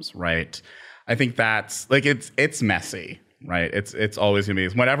problems, right? I think that's like it's messy, right? It's always gonna be,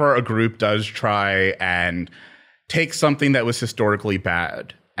 whenever a group does try and take something that was historically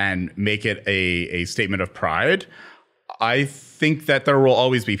bad and make it a statement of pride, I think that there will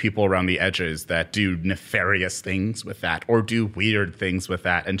always be people around the edges that do nefarious things with that, or do weird things with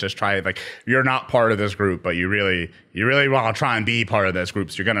that, and just try, like, you're not part of this group, but you really want to try and be part of this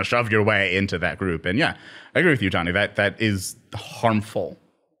group, so you're going to shove your way into that group. And yeah, I agree with you, Johnny, that is harmful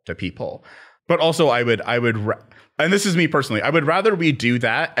to people. But also I would, and this is me personally, I would rather we do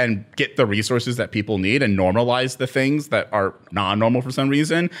that and get the resources that people need and normalize the things that are non-normal for some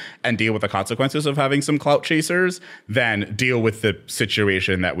reason and deal with the consequences of having some clout chasers than deal with the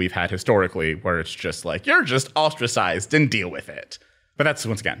situation that we've had historically, where it's just like, you're just ostracized and deal with it. But that's,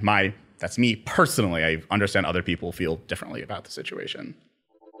 once again, that's me personally. I understand other people feel differently about the situation.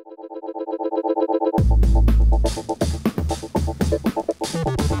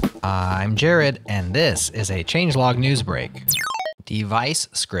 I'm Jared, and this is a changelog news break. Device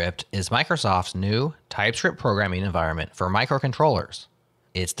Script is Microsoft's new TypeScript programming environment for microcontrollers.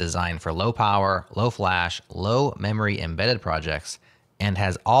 It's designed for low power, low flash, low memory embedded projects, and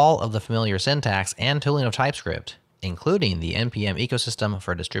has all of the familiar syntax and tooling of TypeScript, including the NPM ecosystem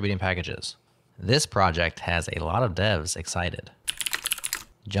for distributing packages. This project has a lot of devs excited.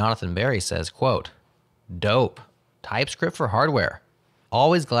 Jonathan Berry says, quote, "Dope. TypeScript for hardware.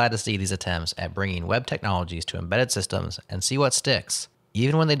 Always glad to see these attempts at bringing web technologies to embedded systems and see what sticks.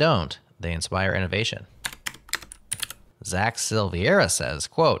 Even when they don't, they inspire innovation." Zach Silveira says,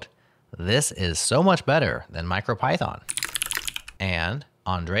 quote, "This is so much better than MicroPython." And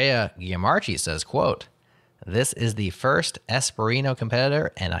Andrea Giamarchi says, quote, "This is the first Esperino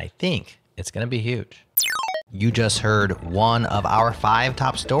competitor, and I think it's going to be huge." You just heard one of our 5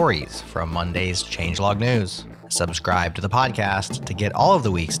 top stories from Monday's Changelog News. Subscribe to the podcast to get all of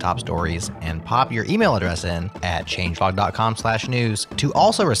the week's top stories, and pop your email address in at changelog.com/news to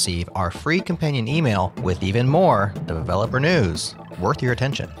also receive our free companion email with even more developer news worth your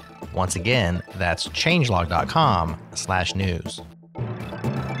attention. Once again, that's changelog.com/news.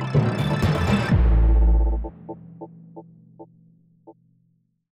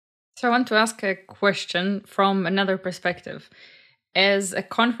 So I want to ask a question from another perspective. As a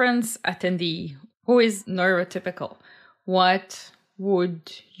conference attendee who is neurotypical, what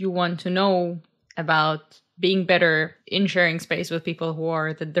would you want to know about being better in sharing space with people who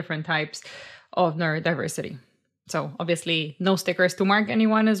are the different types of neurodiversity? So obviously no stickers to mark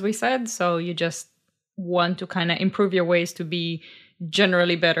anyone, as we said. So you just want to kind of improve your ways to be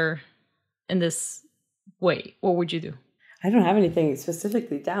generally better in this way. What would you do? I don't have anything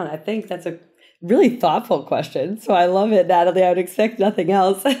specifically down. I think that's a really thoughtful question. So I love it, Natalie. I would expect nothing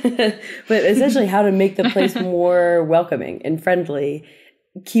else. But essentially how to make the place more welcoming and friendly,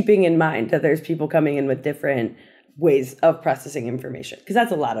 keeping in mind that there's people coming in with different ways of processing information, because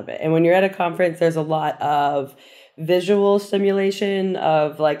that's a lot of it. And when you're at a conference, there's a lot of visual stimulation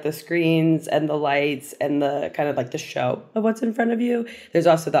of like the screens and the lights and the kind of like the show of what's in front of you. There's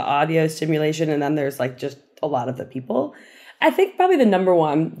also the audio stimulation, and then there's like just a lot of the people. I think probably the number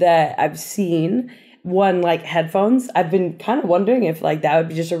one that I've seen, one, like headphones. I've been kind of wondering if like that would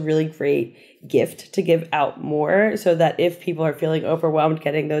be just a really great gift to give out more, so that if people are feeling overwhelmed,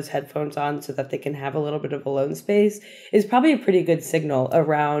 getting those headphones on so that they can have a little bit of alone space is probably a pretty good signal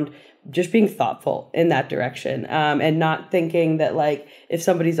around just being thoughtful in that direction, and not thinking that like if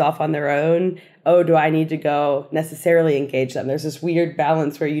somebody's off on their own, oh, do I need to go necessarily engage them? There's this weird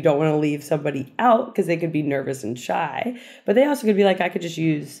balance where you don't want to leave somebody out because they could be nervous and shy, but they also could be like, I could just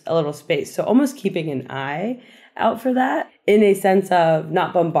use a little space. So almost keeping an eye out for that in a sense of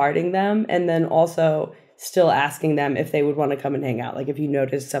not bombarding them, and then also still asking them if they would want to come and hang out. Like if you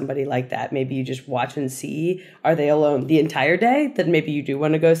notice somebody like that, maybe you just watch and see, are they alone the entire day? Then maybe you do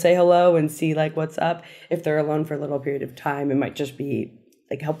want to go say hello and see like what's up. If they're alone for a little period of time, it might just be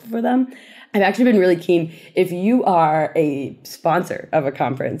like helpful for them. I've actually been really keen, if you are a sponsor of a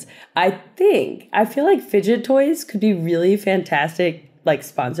conference, I feel like fidget toys could be really fantastic like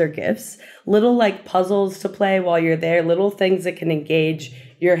sponsor gifts, little like puzzles to play while you're there, little things that can engage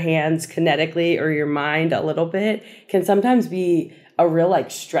your hands kinetically or your mind a little bit, can sometimes be a real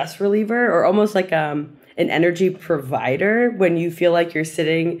like stress reliever, or almost like an energy provider when you feel like you're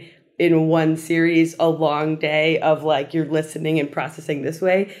sitting in one series a long day of like you're listening and processing this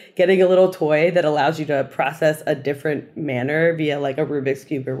way, getting a little toy that allows you to process a different manner via like a Rubik's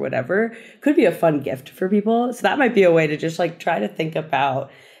Cube or whatever could be a fun gift for people. So that might be a way to just like try to think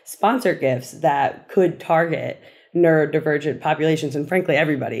about sponsor gifts that could target neurodivergent populations and frankly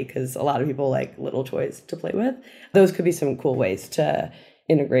everybody, because a lot of people like little toys to play with. Those could be some cool ways to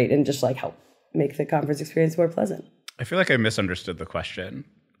integrate and just like help make the conference experience more pleasant. I feel like I misunderstood the question.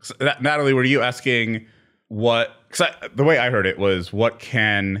 So, Natalie, were you asking the way I heard it was, what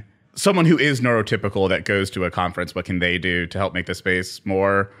can someone who is neurotypical that goes to a conference, what can they do to help make the space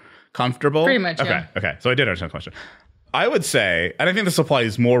more comfortable? Pretty much, yeah. Okay. So I did understand the question. I would say, and I think this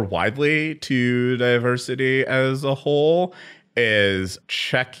applies more widely to diversity as a whole, is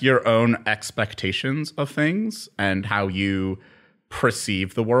check your own expectations of things and how you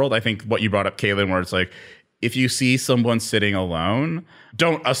perceive the world. I think what you brought up, Kaylyn, where it's like, if you see someone sitting alone,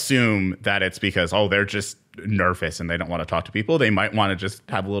 don't assume that it's because, they're just nervous and they don't want to talk to people. They might want to just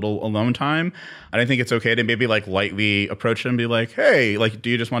have a little alone time. And I think it's okay to maybe like lightly approach them and be like, hey, like, do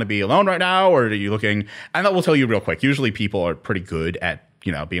you just want to be alone right now? Or are you looking? And that will tell you real quick. Usually people are pretty good at,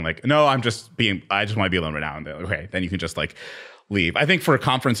 being like, no, I just want to be alone right now. And they're like, okay, then you can just like leave. I think for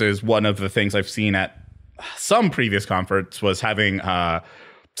conferences, one of the things I've seen at some previous conference was having,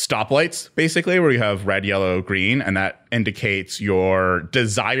 stoplights, basically, where you have red, yellow, green, and that indicates your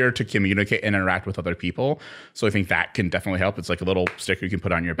desire to communicate and interact with other people. So I think that can definitely help. It's like a little sticker you can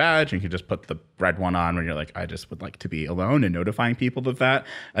put on your badge, and you can just put the red one on when you're like, I just would like to be alone, and notifying people of that.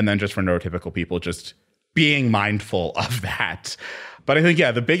 And then just for neurotypical people, just being mindful of that. But I think,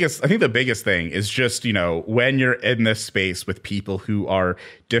 the biggest thing is just, when you're in this space with people who are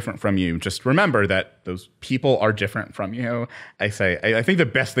different from you, just remember that those people are different from you. I think the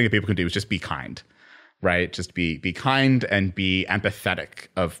best thing that people can do is just be kind, right? Just be kind and be empathetic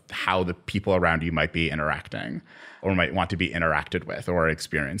of how the people around you might be interacting or might want to be interacted with or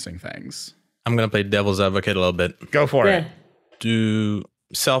experiencing things. I'm going to play devil's advocate a little bit. Go for it. Do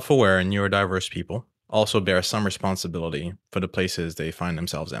self-aware and neurodiverse people also bear some responsibility for the places they find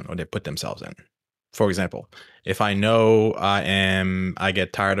themselves in or they put themselves in? For example, if I know I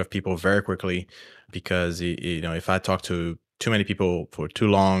get tired of people very quickly because, if I talk to too many people for too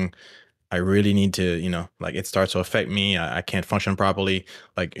long, I really need to, it starts to affect me. I can't function properly.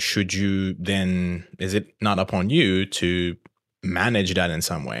 Like, is it not upon you to manage that in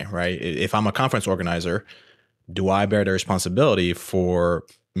some way, right? If I'm a conference organizer, do I bear the responsibility for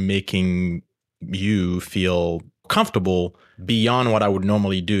making you feel comfortable beyond what I would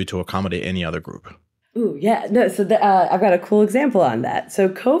normally do to accommodate any other group? Ooh, yeah. No, so I've got a cool example on that. So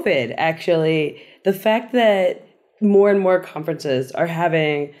COVID, actually, the fact that more and more conferences are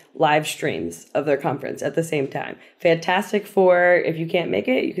having live streams of their conference at the same time. Fantastic for if you can't make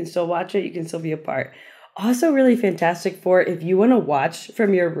it, you can still watch it, you can still be a part. Also really fantastic for if you want to watch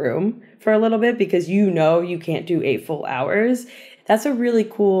from your room for a little bit because you can't do 8 full hours. That's a really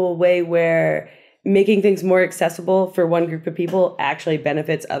cool way where making things more accessible for one group of people actually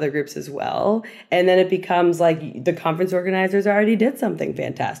benefits other groups as well. And then it becomes like the conference organizers already did something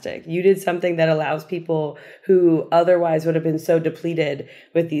fantastic. You did something that allows people who otherwise would have been so depleted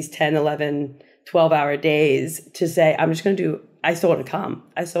with these 10, 11, 12-hour days to say, I still want to come.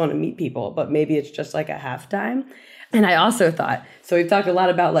 I still want to meet people, but maybe it's just like a halftime. And I also thought, so we've talked a lot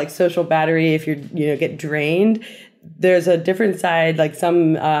about like social battery, if you're, get drained. There's a different side, like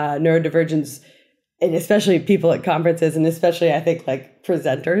some neurodivergence, and especially people at conferences, and especially I think like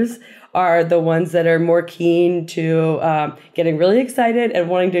presenters are the ones that are more keen to getting really excited and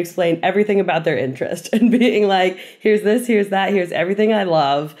wanting to explain everything about their interest and being like, here's this, here's that, here's everything I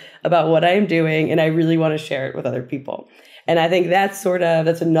love about what I am doing, and I really want to share it with other people. And I think that's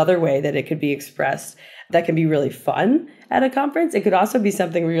another way that it could be expressed that can be really fun at a conference. It could also be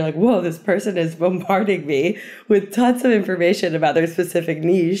something where you're like, whoa, this person is bombarding me with tons of information about their specific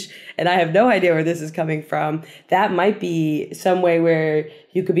niche, and I have no idea where this is coming from. That might be some way where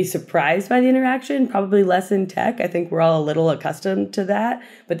you could be surprised by the interaction, probably less in tech. I think we're all a little accustomed to that,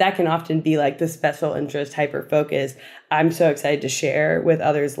 but that can often be like the special interest, hyper-focused. I'm so excited to share with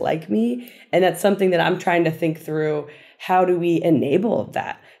others like me. And that's something that I'm trying to think through. How do we enable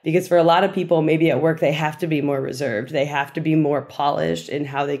that? Because for a lot of people, maybe at work, they have to be more reserved. They have to be more polished in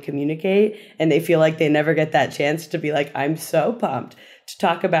how they communicate. And they feel like they never get that chance to be like, I'm so pumped to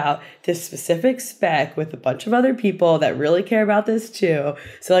talk about this specific spec with a bunch of other people that really care about this too.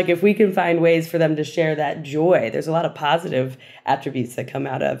 So like if we can find ways for them to share that joy, there's a lot of positive attributes that come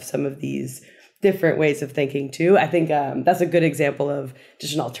out of some of these different ways of thinking too. I think that's a good example of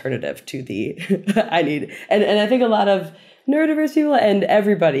just an alternative to the I need. And I think a lot of neurodiverse people and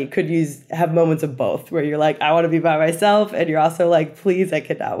everybody could have moments of both where you're like, I want to be by myself. And you're also like, please, I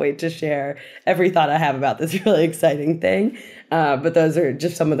cannot wait to share every thought I have about this really exciting thing. But those are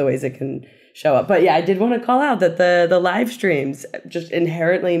just some of the ways it can show up. But yeah, I did want to call out that the live streams just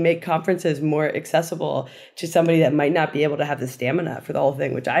inherently make conferences more accessible to somebody that might not be able to have the stamina for the whole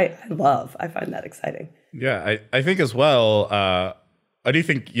thing, which I love. I find that exciting. Yeah, I think as well, I do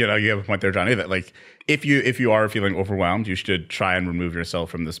think, you have a point there, Johnny, that like if you are feeling overwhelmed, you should try and remove yourself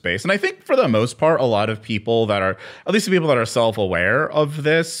from the space. And I think for the most part, a lot of people that are, at least the people that are self-aware of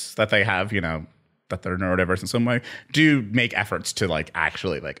this, that they have, that they're neurodiverse in some way, do make efforts to like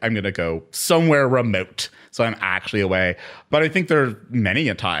actually like, I'm going to go somewhere remote so I'm actually away. But I think there are many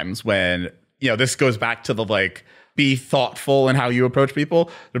a times when, this goes back to the like, be thoughtful in how you approach people.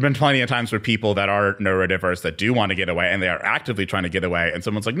 There have been plenty of times where people that are neurodiverse that do want to get away and they are actively trying to get away, and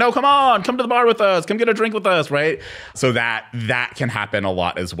someone's like, no, come on, come to the bar with us, come get a drink with us, right? So that can happen a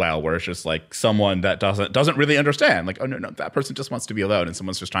lot as well, where it's just like someone that doesn't really understand, like, oh no, that person just wants to be alone, and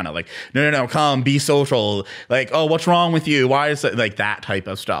someone's just trying to like, no, come be social, like, oh, what's wrong with you? Why is it like that type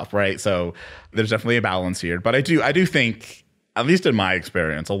of stuff, right? So there's definitely a balance here, but I do think, at least in my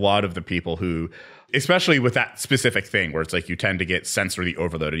experience, a lot of the people who, especially with that specific thing where it's like you tend to get sensory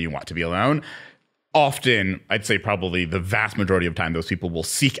overloaded and you want to be alone, often, I'd say probably the vast majority of time, those people will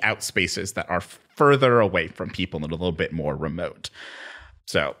seek out spaces that are further away from people and a little bit more remote.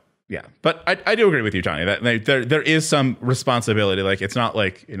 So, yeah. But I do agree with you, Johnny, that there is some responsibility. Like, it's not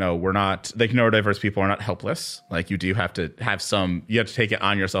like, we're not, like, neurodiverse people are not helpless. Like, you do have to you have to take it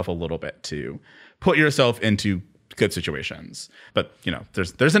on yourself a little bit to put yourself into good situations. But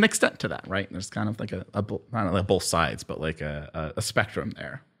there's an extent to that, right? There's kind of like not like both sides, but like a spectrum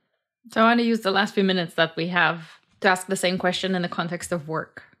there. So I want to use the last few minutes that we have to ask the same question in the context of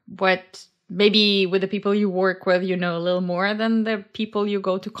work. What, maybe with the people you work with, a little more than the people you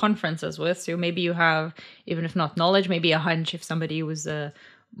go to conferences with. So maybe you have, even if not knowledge, maybe a hunch if somebody was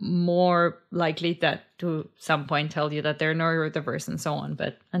more likely that to some point tell you that they're neurodiverse and so on.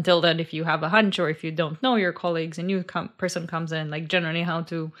 But until then, if you have a hunch or if you don't know your colleagues, a new person comes in, like generally how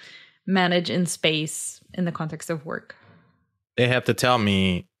to manage in space in the context of work. They have to tell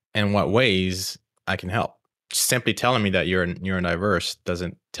me in what ways I can help. Simply telling me that you're neurodiverse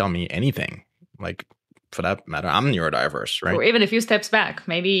doesn't tell me anything. Like, for that matter, I'm neurodiverse, right? Or even a few steps back,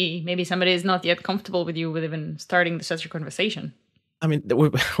 maybe somebody is not yet comfortable with you with even starting such a conversation. I mean,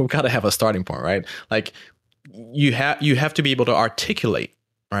 we've got to have a starting point, right? Like, you have to be able to articulate,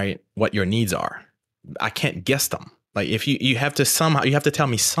 right, what your needs are. I can't guess them. Like, if you have to tell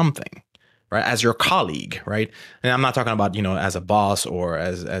me something, right, as your colleague, right? And I'm not talking about, as a boss or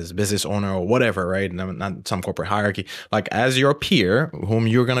as business owner or whatever, right? Not some corporate hierarchy. Like, as your peer, whom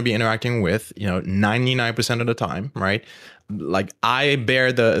you're going to be interacting with, 99% of the time, right? Like, I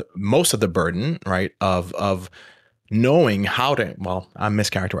bear most of the burden, right, of knowing how to, well, I'm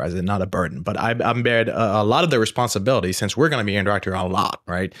mischaracterizing it, not a burden, but I'm bear a lot of the responsibility, since we're going to be interacting a lot,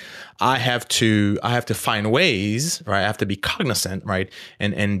 right? I have to find ways, right? I have to be cognizant, right?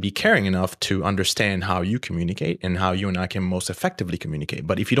 And be caring enough to understand how you communicate and how you and I can most effectively communicate.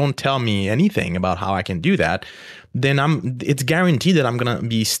 But if you don't tell me anything about how I can do that, then it's guaranteed that I'm going to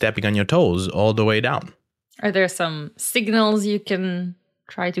be stepping on your toes all the way down. Are there some signals you can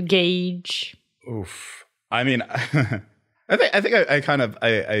try to gauge? Oof. I mean, I think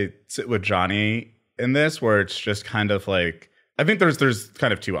I sit with Johnny in this, where it's just kind of like, I think there's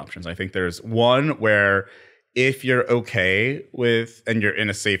kind of two options. I think there's one where if you're okay with, and you're in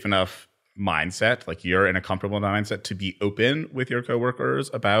a safe enough mindset, like you're in a comfortable mindset to be open with your coworkers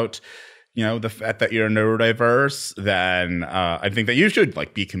about, the fact that you're neurodiverse, then I think that you should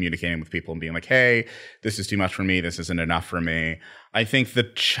like be communicating with people and being like, hey, this is too much for me. This isn't enough for me. I think the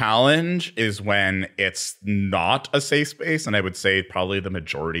challenge is when it's not a safe space. And I would say probably the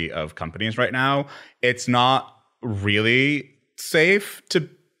majority of companies right now, it's not really safe to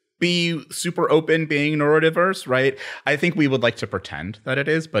be super open being neurodiverse, right? I think we would like to pretend that it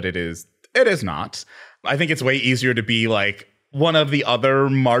is, but it is not. I think it's way easier to be like one of the other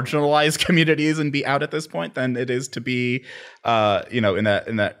marginalized communities and be out at this point than it is to be, in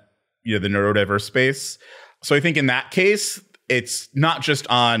that the neurodiverse space. So I think in that case, it's not just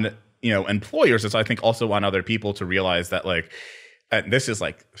on, employers. It's, I think, also on other people to realize that, like, this is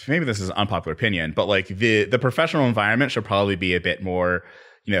like, maybe this is an unpopular opinion, but like the professional environment should probably be a bit more,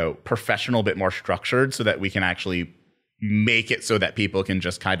 professional, a bit more structured, so that we can actually make it so that people can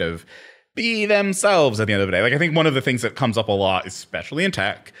just kind of be themselves at the end of the day. Like, I think one of the things that comes up a lot, especially in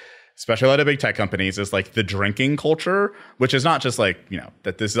tech, especially a lot of big tech companies, is like the drinking culture, which is not just like,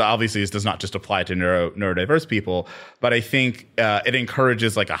 that this obviously does not just apply to neurodiverse people, but I think it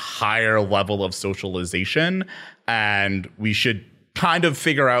encourages like a higher level of socialization, and we should kind of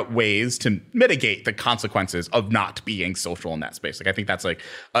figure out ways to mitigate the consequences of not being social in that space. Like, I think that's like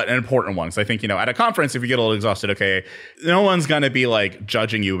an important one. So I think, at a conference, if you get a little exhausted, okay, no one's going to be like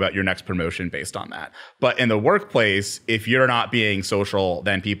judging you about your next promotion based on that. But in the workplace, if you're not being social,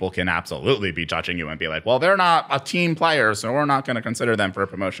 then people can absolutely be judging you and be like, well, they're not a team player, so we're not going to consider them for a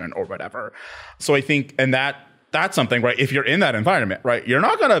promotion or whatever. So I think, and that's something, right? If you're in that environment, right, you're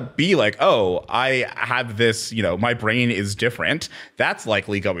not going to be like, oh, I have this, my brain is different. That's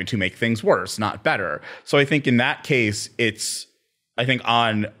likely going to make things worse, not better. So I think in that case, it's, I think,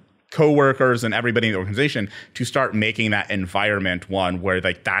 on coworkers and everybody in the organization to start making that environment one where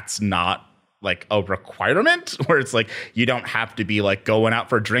like that's not like a requirement, where it's like you don't have to be like going out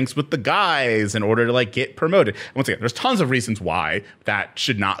for drinks with the guys in order to like get promoted. And once again, there's tons of reasons why that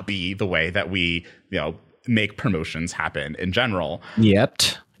should not be the way that we, make promotions happen in general.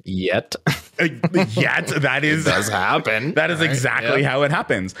 Yet that is does happen. That is exactly how it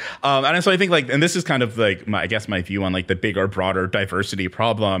happens. And so I think like, and this is kind of like my view on like the bigger, broader diversity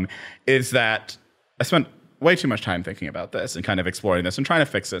problem is that I spent way too much time thinking about this and kind of exploring this and trying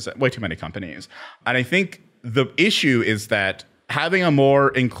to fix this at way too many companies. And I think the issue is that having a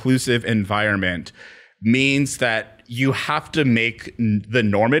more inclusive environment means that you have to make the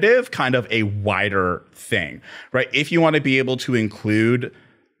normative kind of a wider thing, right? If you want to be able to include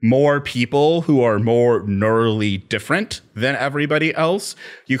more people who are more neurally different than everybody else,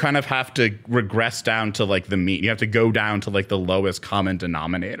 you kind of have to regress down to like the mean. You have to go down to like the lowest common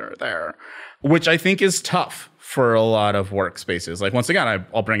denominator there, which I think is tough for a lot of workspaces. Like, once again,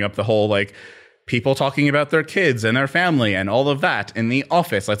 I'll bring up the whole like people talking about their kids and their family and all of that in the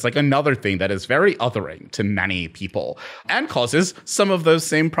office. That's like another thing that is very othering to many people and causes some of those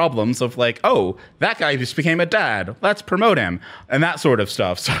same problems of like, oh, that guy just became a dad, let's promote him, and that sort of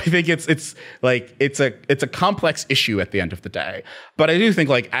stuff. So I think it's a complex issue at the end of the day. But I do think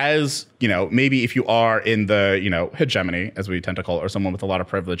like, as maybe if you are in the hegemony, as we tend to call it, or someone with a lot of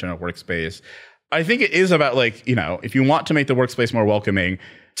privilege in a workspace, I think it is about like, if you want to make the workspace more welcoming,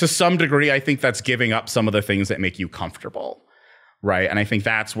 to some degree, I think that's giving up some of the things that make you comfortable, right? And I think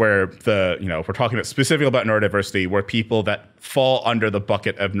that's where if we're talking about specifically about neurodiversity, where people that fall under the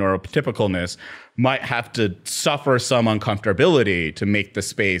bucket of neurotypicalness might have to suffer some uncomfortability to make the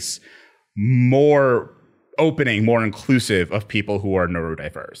space more opening, more inclusive of people who are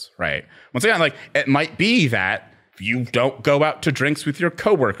neurodiverse, right? Once again, like, it might be that you don't go out to drinks with your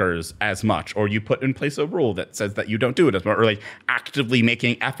coworkers as much, or you put in place a rule that says that you don't do it as much, or like actively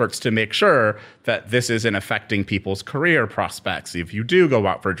making efforts to make sure that this isn't affecting people's career prospects if you do go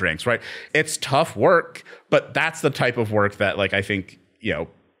out for drinks, right? It's tough work, but that's the type of work that like I think,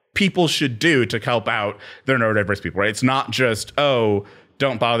 people should do to help out their neurodiverse people, right? It's not just, oh,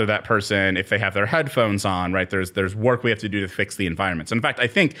 don't bother that person if they have their headphones on, right? There's work we have to do to fix the environments. In fact, I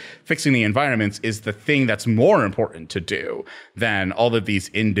think fixing the environments is the thing that's more important to do than all of these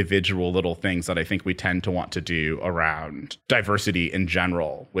individual little things that I think we tend to want to do around diversity in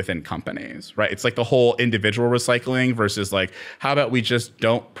general within companies, right? It's like the whole individual recycling versus like, how about we just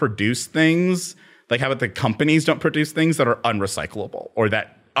don't produce things? Like, how about the companies don't produce things that are unrecyclable or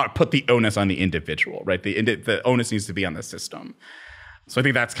that put the onus on the individual, right? The onus needs to be on the system. So I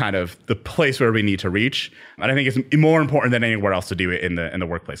think that's kind of the place where we need to reach. And I think it's more important than anywhere else to do it in the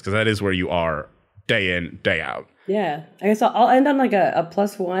workplace, because that is where you are day in, day out. Yeah. I guess I'll end on like a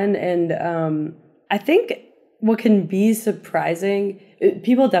 +1. And I think what can be surprising,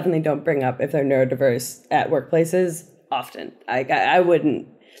 people definitely don't bring up if they're neurodiverse at workplaces often. I wouldn't.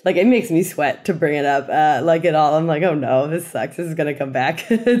 Like, it makes me sweat to bring it up like at all. I'm like, oh no, this sucks. This is going to come back.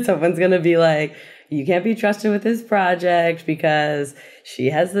 Someone's going to be like, you can't be trusted with this project because she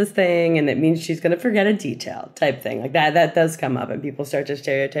has this thing and it means she's going to forget a detail type thing. Like that does come up and people start to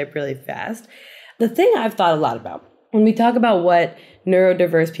stereotype really fast. The thing I've thought a lot about when we talk about what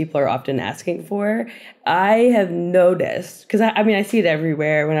neurodiverse people are often asking for, I have noticed, because I see it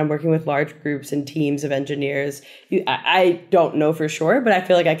everywhere when I'm working with large groups and teams of engineers. I don't know for sure, but I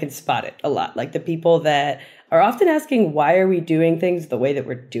feel like I can spot it a lot. Like the people that are often asking, why are we doing things the way that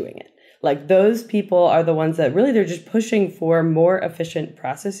we're doing it? Like those people are the ones that really they're just pushing for more efficient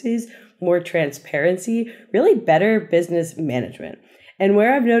processes, more transparency, really better business management. And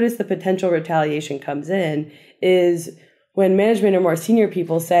where I've noticed the potential retaliation comes in is when management or more senior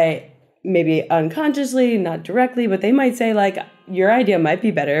people say, maybe unconsciously, not directly, but they might say like, your idea might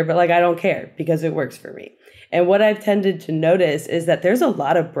be better, but like, I don't care because it works for me. And what I've tended to notice is that there's a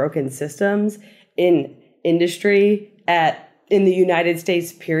lot of broken systems in industry in the United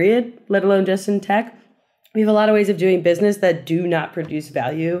States, period, let alone just in tech. We have a lot of ways of doing business that do not produce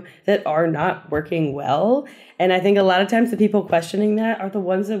value, that are not working well. And I think a lot of times the people questioning that are the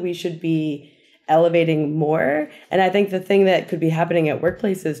ones that we should be elevating more. And I think the thing that could be happening at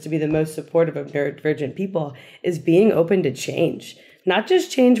workplaces to be the most supportive of neurodivergent people is being open to change. Not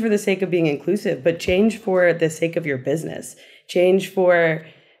just change for the sake of being inclusive, but change for the sake of your business. Change for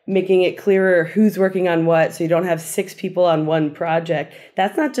making it clearer who's working on what, so you don't have 6 people on one project.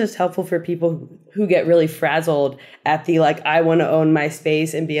 That's not just helpful for people who get really frazzled at the, like, I want to own my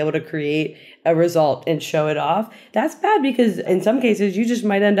space and be able to create a result and show it off. That's bad, because in some cases you just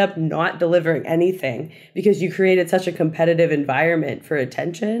might end up not delivering anything because you created such a competitive environment for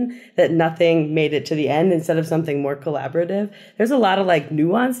attention that nothing made it to the end instead of something more collaborative. There's a lot of like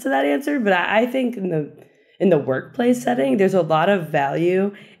nuance to that answer, but I think in the workplace setting, there's a lot of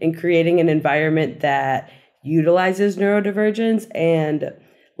value in creating an environment that utilizes neurodivergence and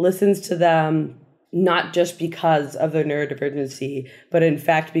listens to them, not just because of their neurodivergency, but in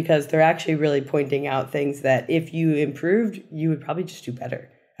fact, because they're actually really pointing out things that if you improved, you would probably just do better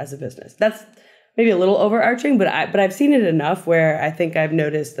as a business. That's maybe a little overarching, but I've seen it enough where I think I've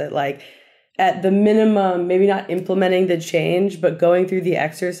noticed that, like, at the minimum, maybe not implementing the change, but going through the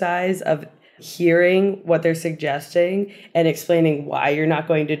exercise of hearing what they're suggesting and explaining why you're not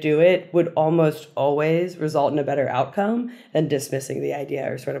going to do it would almost always result in a better outcome than dismissing the idea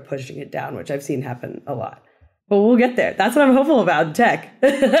or sort of pushing it down, which I've seen happen a lot. But we'll get there. That's what I'm hopeful about in tech.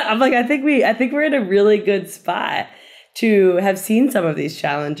 I'm like, I think we're in a really good spot to have seen some of these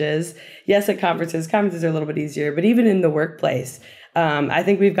challenges. Yes, at conferences are a little bit easier, but even in the workplace, I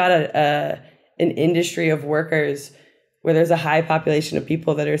think we've got an industry of workers where there's a high population of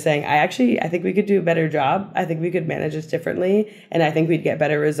people that are saying, I think we could do a better job. I think we could manage this differently. And I think we'd get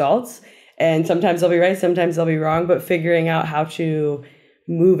better results. And sometimes they'll be right, sometimes they'll be wrong, but figuring out how to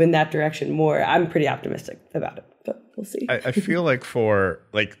move in that direction more, I'm pretty optimistic about it, but we'll see. I feel like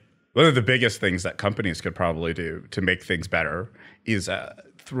one of the biggest things that companies could probably do to make things better is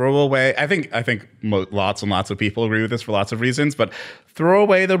throw away. I think lots and lots of people agree with this for lots of reasons, but throw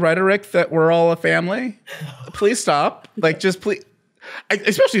away the rhetoric that we're all a family. Please stop. Like, just please.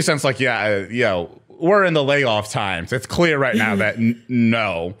 Especially since, like, we're in the layoff times. It's clear right now that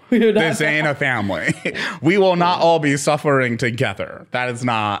no, this ain't a family. We will not all be suffering together. That is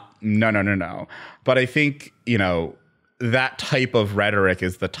not, no. But I think, that type of rhetoric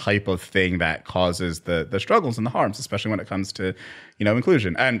is the type of thing that causes the struggles and the harms, especially when it comes to,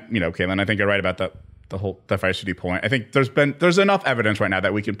 inclusion. And, Kaylyn, I think you're right about the whole diversity point. I think there's enough evidence right now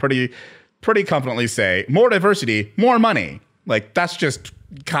that we can pretty confidently say more diversity, more money. Like, that's just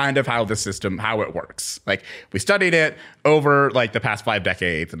kind of how it works. Like, we studied it over like the past 5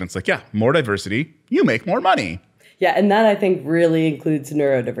 decades, and it's like, yeah, more diversity, you make more money. Yeah, and that I think really includes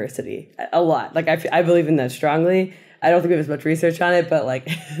neurodiversity a lot. Like, I believe in that strongly. I don't think we have as much research on it, but like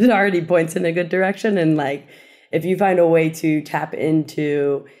it already points in a good direction. And like, if you find a way to tap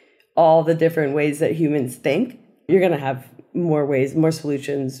into all the different ways that humans think, you're going to have more ways, more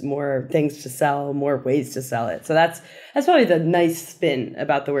solutions, more things to sell, more ways to sell it. So that's probably the nice spin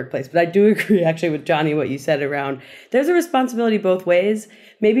about the workplace. But I do agree actually with Johnny, what you said around there's a responsibility both ways,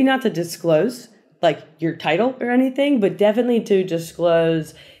 maybe not to disclose like your title or anything, but definitely to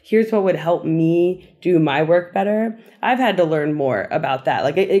disclose, here's what would help me do my work better. I've had to learn more about that.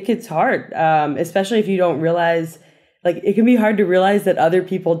 Like it gets hard, especially if you don't realize, like it can be hard to realize that other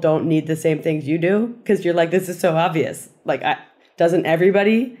people don't need the same things you do because you're like, this is so obvious. Like, doesn't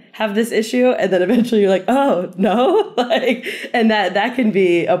everybody have this issue? And then eventually you're like, oh, no. And that can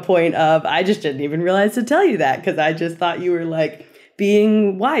be a point of, I just didn't even realize to tell you that because I just thought you were like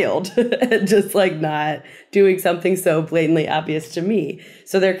being wild and just like not doing something so blatantly obvious to me.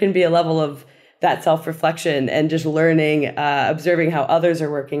 So there can be a level of that self-reflection and just learning, observing how others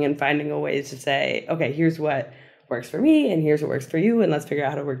are working and finding a way to say, okay, here's what works for me and here's what works for you, and let's figure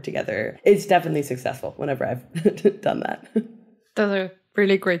out how to work together. It's definitely successful whenever I've done that. Those are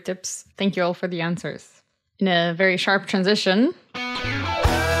really great tips. Thank you all for the answers. In a very sharp transition. I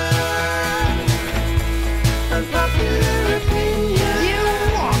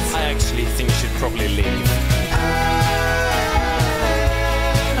actually think you should probably leave.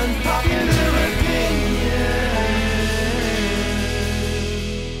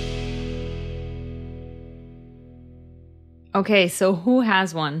 Okay, so who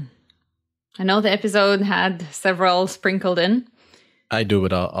has one? I know the episode had several sprinkled in. I do,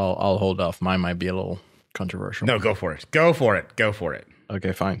 but I'll hold off. Mine might be a little controversial. No, go for it. Go for it.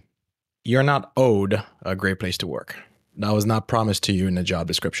 Okay, fine. you're not owed a great place to work. That was not promised to you in the job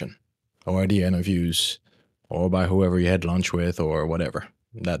description or the interviews or by whoever you had lunch with or whatever.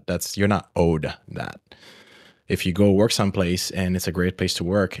 That's you're not owed that. If you go work someplace and it's a great place to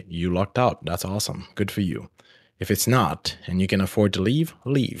work, you lucked out. That's awesome. Good for you. If it's not and you can afford to leave,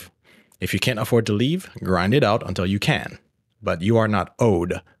 leave. If you can't afford to leave, grind it out until you can. But you are not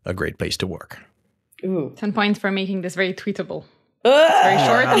owed a great place to work. Ooh. 10 points for making this very tweetable. It's very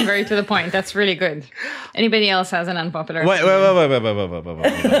short and very to the point. That's really good. Anybody else has an unpopular Wait. What?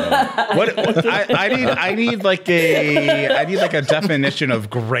 I need like a definition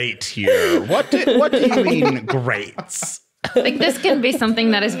of great here. What do you mean great? Like this can be something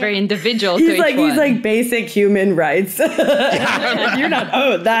that is very individual to He's each like one. he's like basic human rights. You're not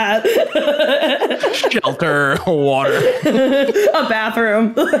owed that. Shelter, water. A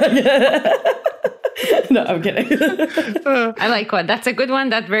bathroom. No, I'm kidding. I like one. That's a good one.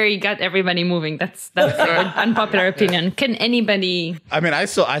 That very got everybody moving. That's a good unpopular opinion. Can anybody? I mean, I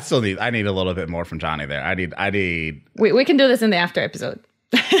need a little bit more from Johnny there. I need. We can do this in the after episode.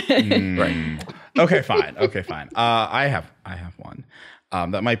 Right. Okay, fine. I have one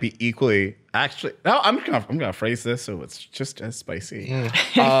that might be equally. Actually, no, I'm gonna phrase this so it's just as spicy.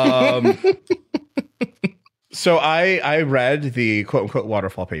 So I read the quote unquote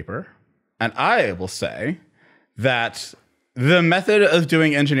waterfall paper, and I will say that the method of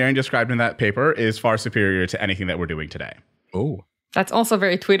doing engineering described in that paper is far superior to anything that we're doing today. Oh, That's also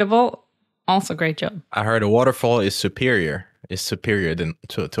very tweetable. Also, great job. I heard a waterfall is superior than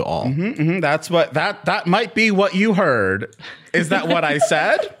to all. That's what that might be what you heard. Is that what I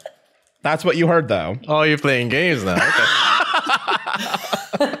said? That's what you heard, though. Oh, you're playing games now. Okay.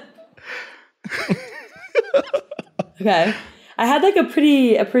 Okay. I had like a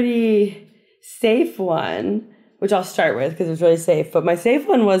pretty safe one, which I'll start with because it was really safe. But my safe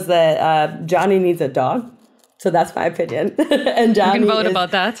one was that Johnny needs a dog. So that's my opinion. And Johnny You can vote is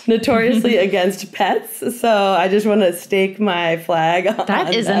about that. notoriously against pets. So I just want to stake my flag on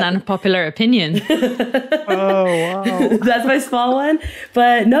That is an unpopular opinion. Oh, wow. That's my small one.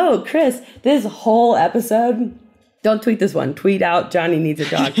 But no, Chris, this whole episode, don't tweet this one. Tweet out Johnny needs a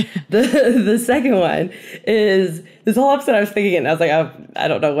dog. The second one is this whole episode I was thinking it, and I was like, oh, I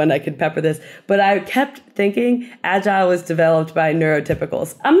don't know when I could pepper this. But I kept thinking Agile was developed by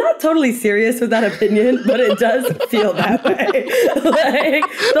neurotypicals. I'm not totally serious with that opinion, but it does feel that way. Like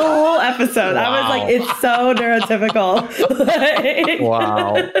the whole episode, I was like, it's so neurotypical. Like,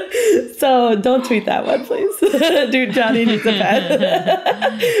 Wow. so don't tweet that one, please. Dude, Johnny needs a pet.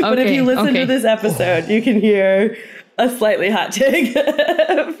 But if you listen to this episode, you can hear a slightly hot take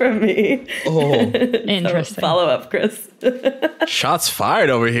from me. Oh, Interesting. So follow up, Chris. shots fired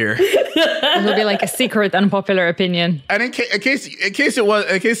over here. It will be like a secret unpopular opinion. And in case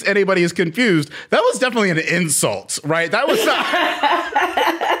anybody is confused, that was definitely an insult, right? That was not.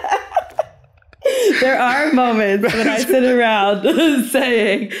 There are moments when I sit around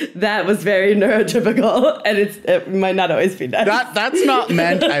saying that was very neurotypical, and it might not always be nice. That's not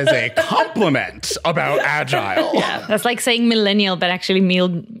meant as a compliment about Agile. Yeah, that's like saying millennial, but actually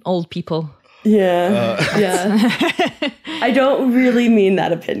old people. Yeah. I don't really mean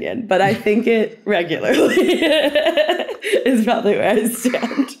that opinion, but I think it regularly is probably where I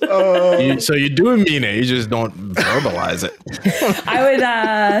stand. So you do mean it, you just don't verbalize it. I would,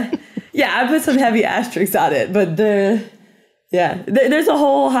 I put some heavy asterisks on it, but there's a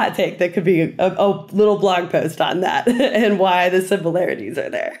whole hot take that could be a little blog post on that and why the similarities are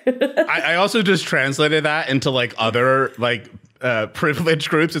there. I also just translated that into like other like privileged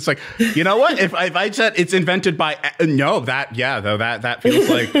groups. It's like, you know what? If I said it's invented by that feels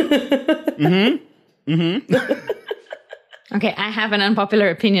like Okay, I have an unpopular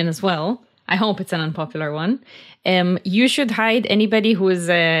opinion as well. I hope it's an unpopular one. You should hide anybody who is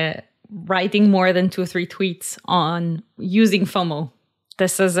writing more than 2 or 3 tweets on using FOMO.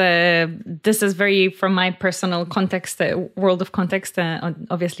 This is very from my personal context, world of context.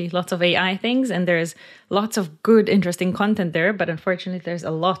 Obviously, lots of AI things, and there's lots of good, interesting content there. But unfortunately, there's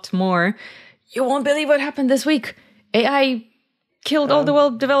a lot more. You won't believe what happened this week. AI killed all the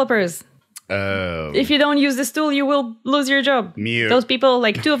web developers. oh, If you don't use this tool, you will lose your job. Mute. Those people,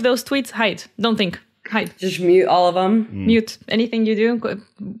 like 2 of those tweets, hide. Don't think. Hide. Just mute all of them. Mute. Anything you do,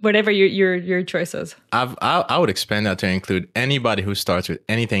 whatever your choice is. I would expand that to include anybody who starts with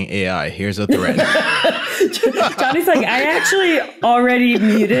anything AI. Here's a thread. Johnny's like, I actually already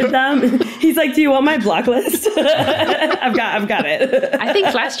muted them. He's like, do you want my block list? I've got it. I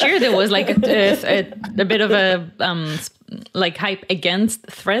think last year there was like a bit of a like hype against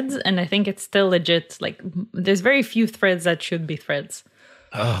threads, and I think it's still legit. Like, there's very few threads that should be threads.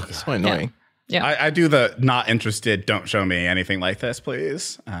 Oh, it's so annoying. Yeah. I do the not interested, don't show me anything like this,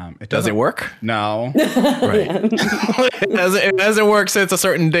 please. Does it work? No. Right. it doesn't work since a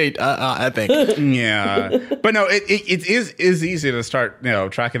certain date, I think. Yeah. But no, it is easy to start,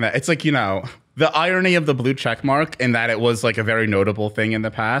 tracking that. It's like, the irony of the blue check mark in that it was like a very notable thing in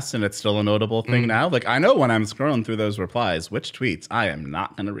the past and it's still a notable thing now. Like I know when I'm scrolling through those replies, which tweets I am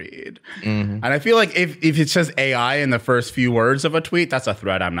not going to read. And I feel like if it says AI in the first few words of a tweet, that's a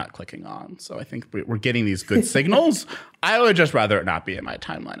thread I'm not clicking on. So I think we're getting these good signals. I would just rather it not be in my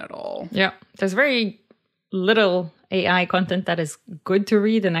timeline at all. Yeah. There's very little AI content that is good to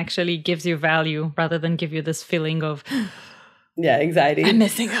read and actually gives you value rather than give you this feeling of Yeah, anxiety. I'm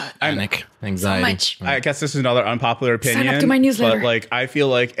missing out. Panic, anxiety. So much. I guess this is another unpopular opinion. Sign up to my newsletter. But like, I feel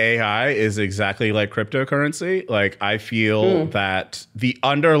like AI is exactly like cryptocurrency. Like, I feel that the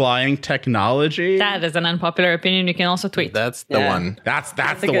underlying technology. That is an unpopular opinion. You can also tweet. That's the one. That's the a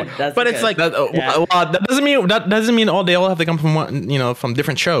one. good- that's But a it's good- like Well, that doesn't mean they all have to come from one, from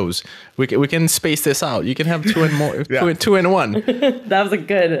different shows. We can space this out. You can have two and more, two and one. That was a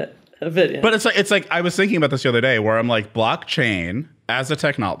good opinion. But it's like I was thinking about this the other day, where I'm like, blockchain as a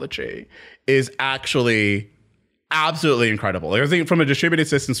technology is actually absolutely incredible. Like, I think from a distributed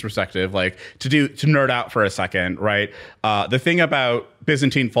systems perspective, like to nerd out for a second, right? The thing about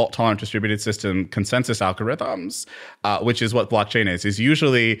Byzantine fault tolerant distributed system consensus algorithms, which is what blockchain is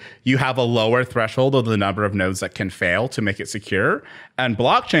usually you have a lower threshold of the number of nodes that can fail to make it secure. And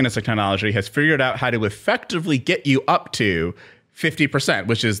blockchain as a technology has figured out how to effectively get you up to 50%,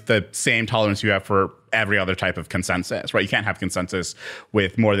 which is the same tolerance you have for every other type of consensus, right? You can't have consensus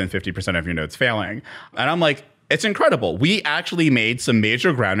with more than 50% of your nodes failing. And I'm like, it's incredible. We actually made some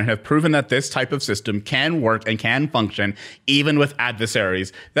major ground and have proven that this type of system can work and can function even with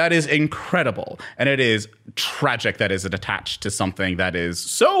adversaries. That is incredible. And it is tragic that is attached to something that is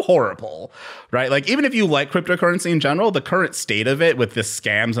so horrible, right? Like, even if you like cryptocurrency in general, the current state of it with the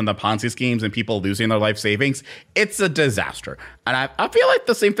scams and the Ponzi schemes and people losing their life savings, it's a disaster. And I feel like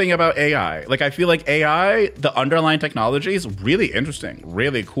the same thing about AI. Like, I feel like AI, the underlying technology is really interesting,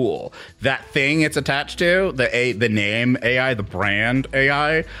 really cool. That thing it's attached to, the name AI, the brand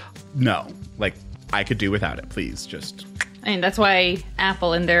AI, no. Like, I could do without it. Please, just... I mean, that's why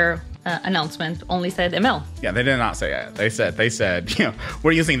Apple in their announcement only said ML. Yeah, they did not say it. They said,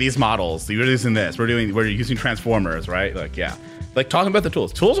 we're using these models. We're using this. We're using transformers, right? Like, yeah. Like, talking about the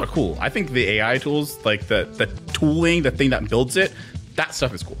tools. Tools are cool. I think the AI tools, like the tooling, the thing that builds it, that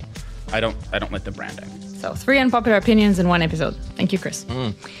stuff is cool. I don't like the branding. So 3 unpopular opinions in one episode. Thank you, Chris.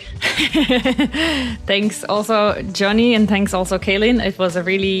 Thanks also, Johnny, and thanks also, Kaylyn. It was a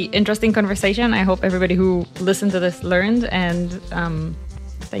really interesting conversation. I hope everybody who listened to this learned, and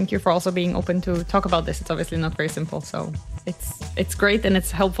thank you for also being open to talk about this. It's obviously not very simple, so it's great and it's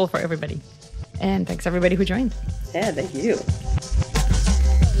helpful for everybody. And thanks everybody who joined. Yeah, thank you.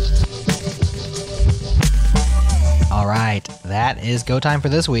 All right, that is go time for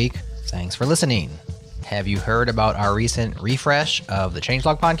this week. Thanks for listening. Have you heard about our recent refresh of the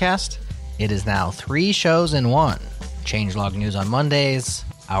Changelog podcast? It is now 3 shows in one. Changelog news on Mondays,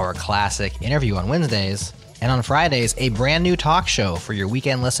 our classic interview on Wednesdays, and on Fridays, a brand new talk show for your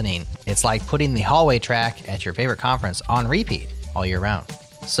weekend listening. It's like putting the hallway track at your favorite conference on repeat all year round.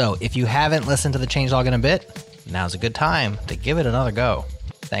 So if you haven't listened to the Changelog in a bit, now's a good time to give it another go.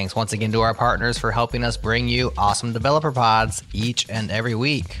 Thanks once again to our partners for helping us bring you awesome developer pods each and every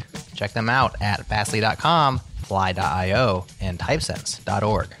week. Check them out at fastly.com, fly.io, and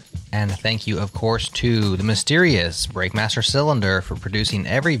typesense.org. And thank you, of course, to the mysterious Breakmaster Cylinder for producing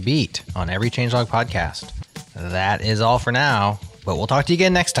every beat on every Changelog podcast. That is all for now, but we'll talk to you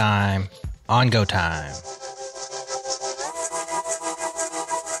again next time on Go Time.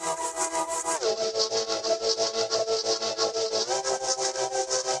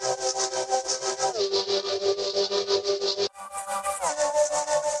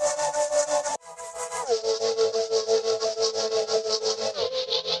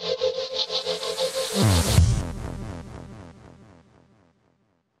 Mm.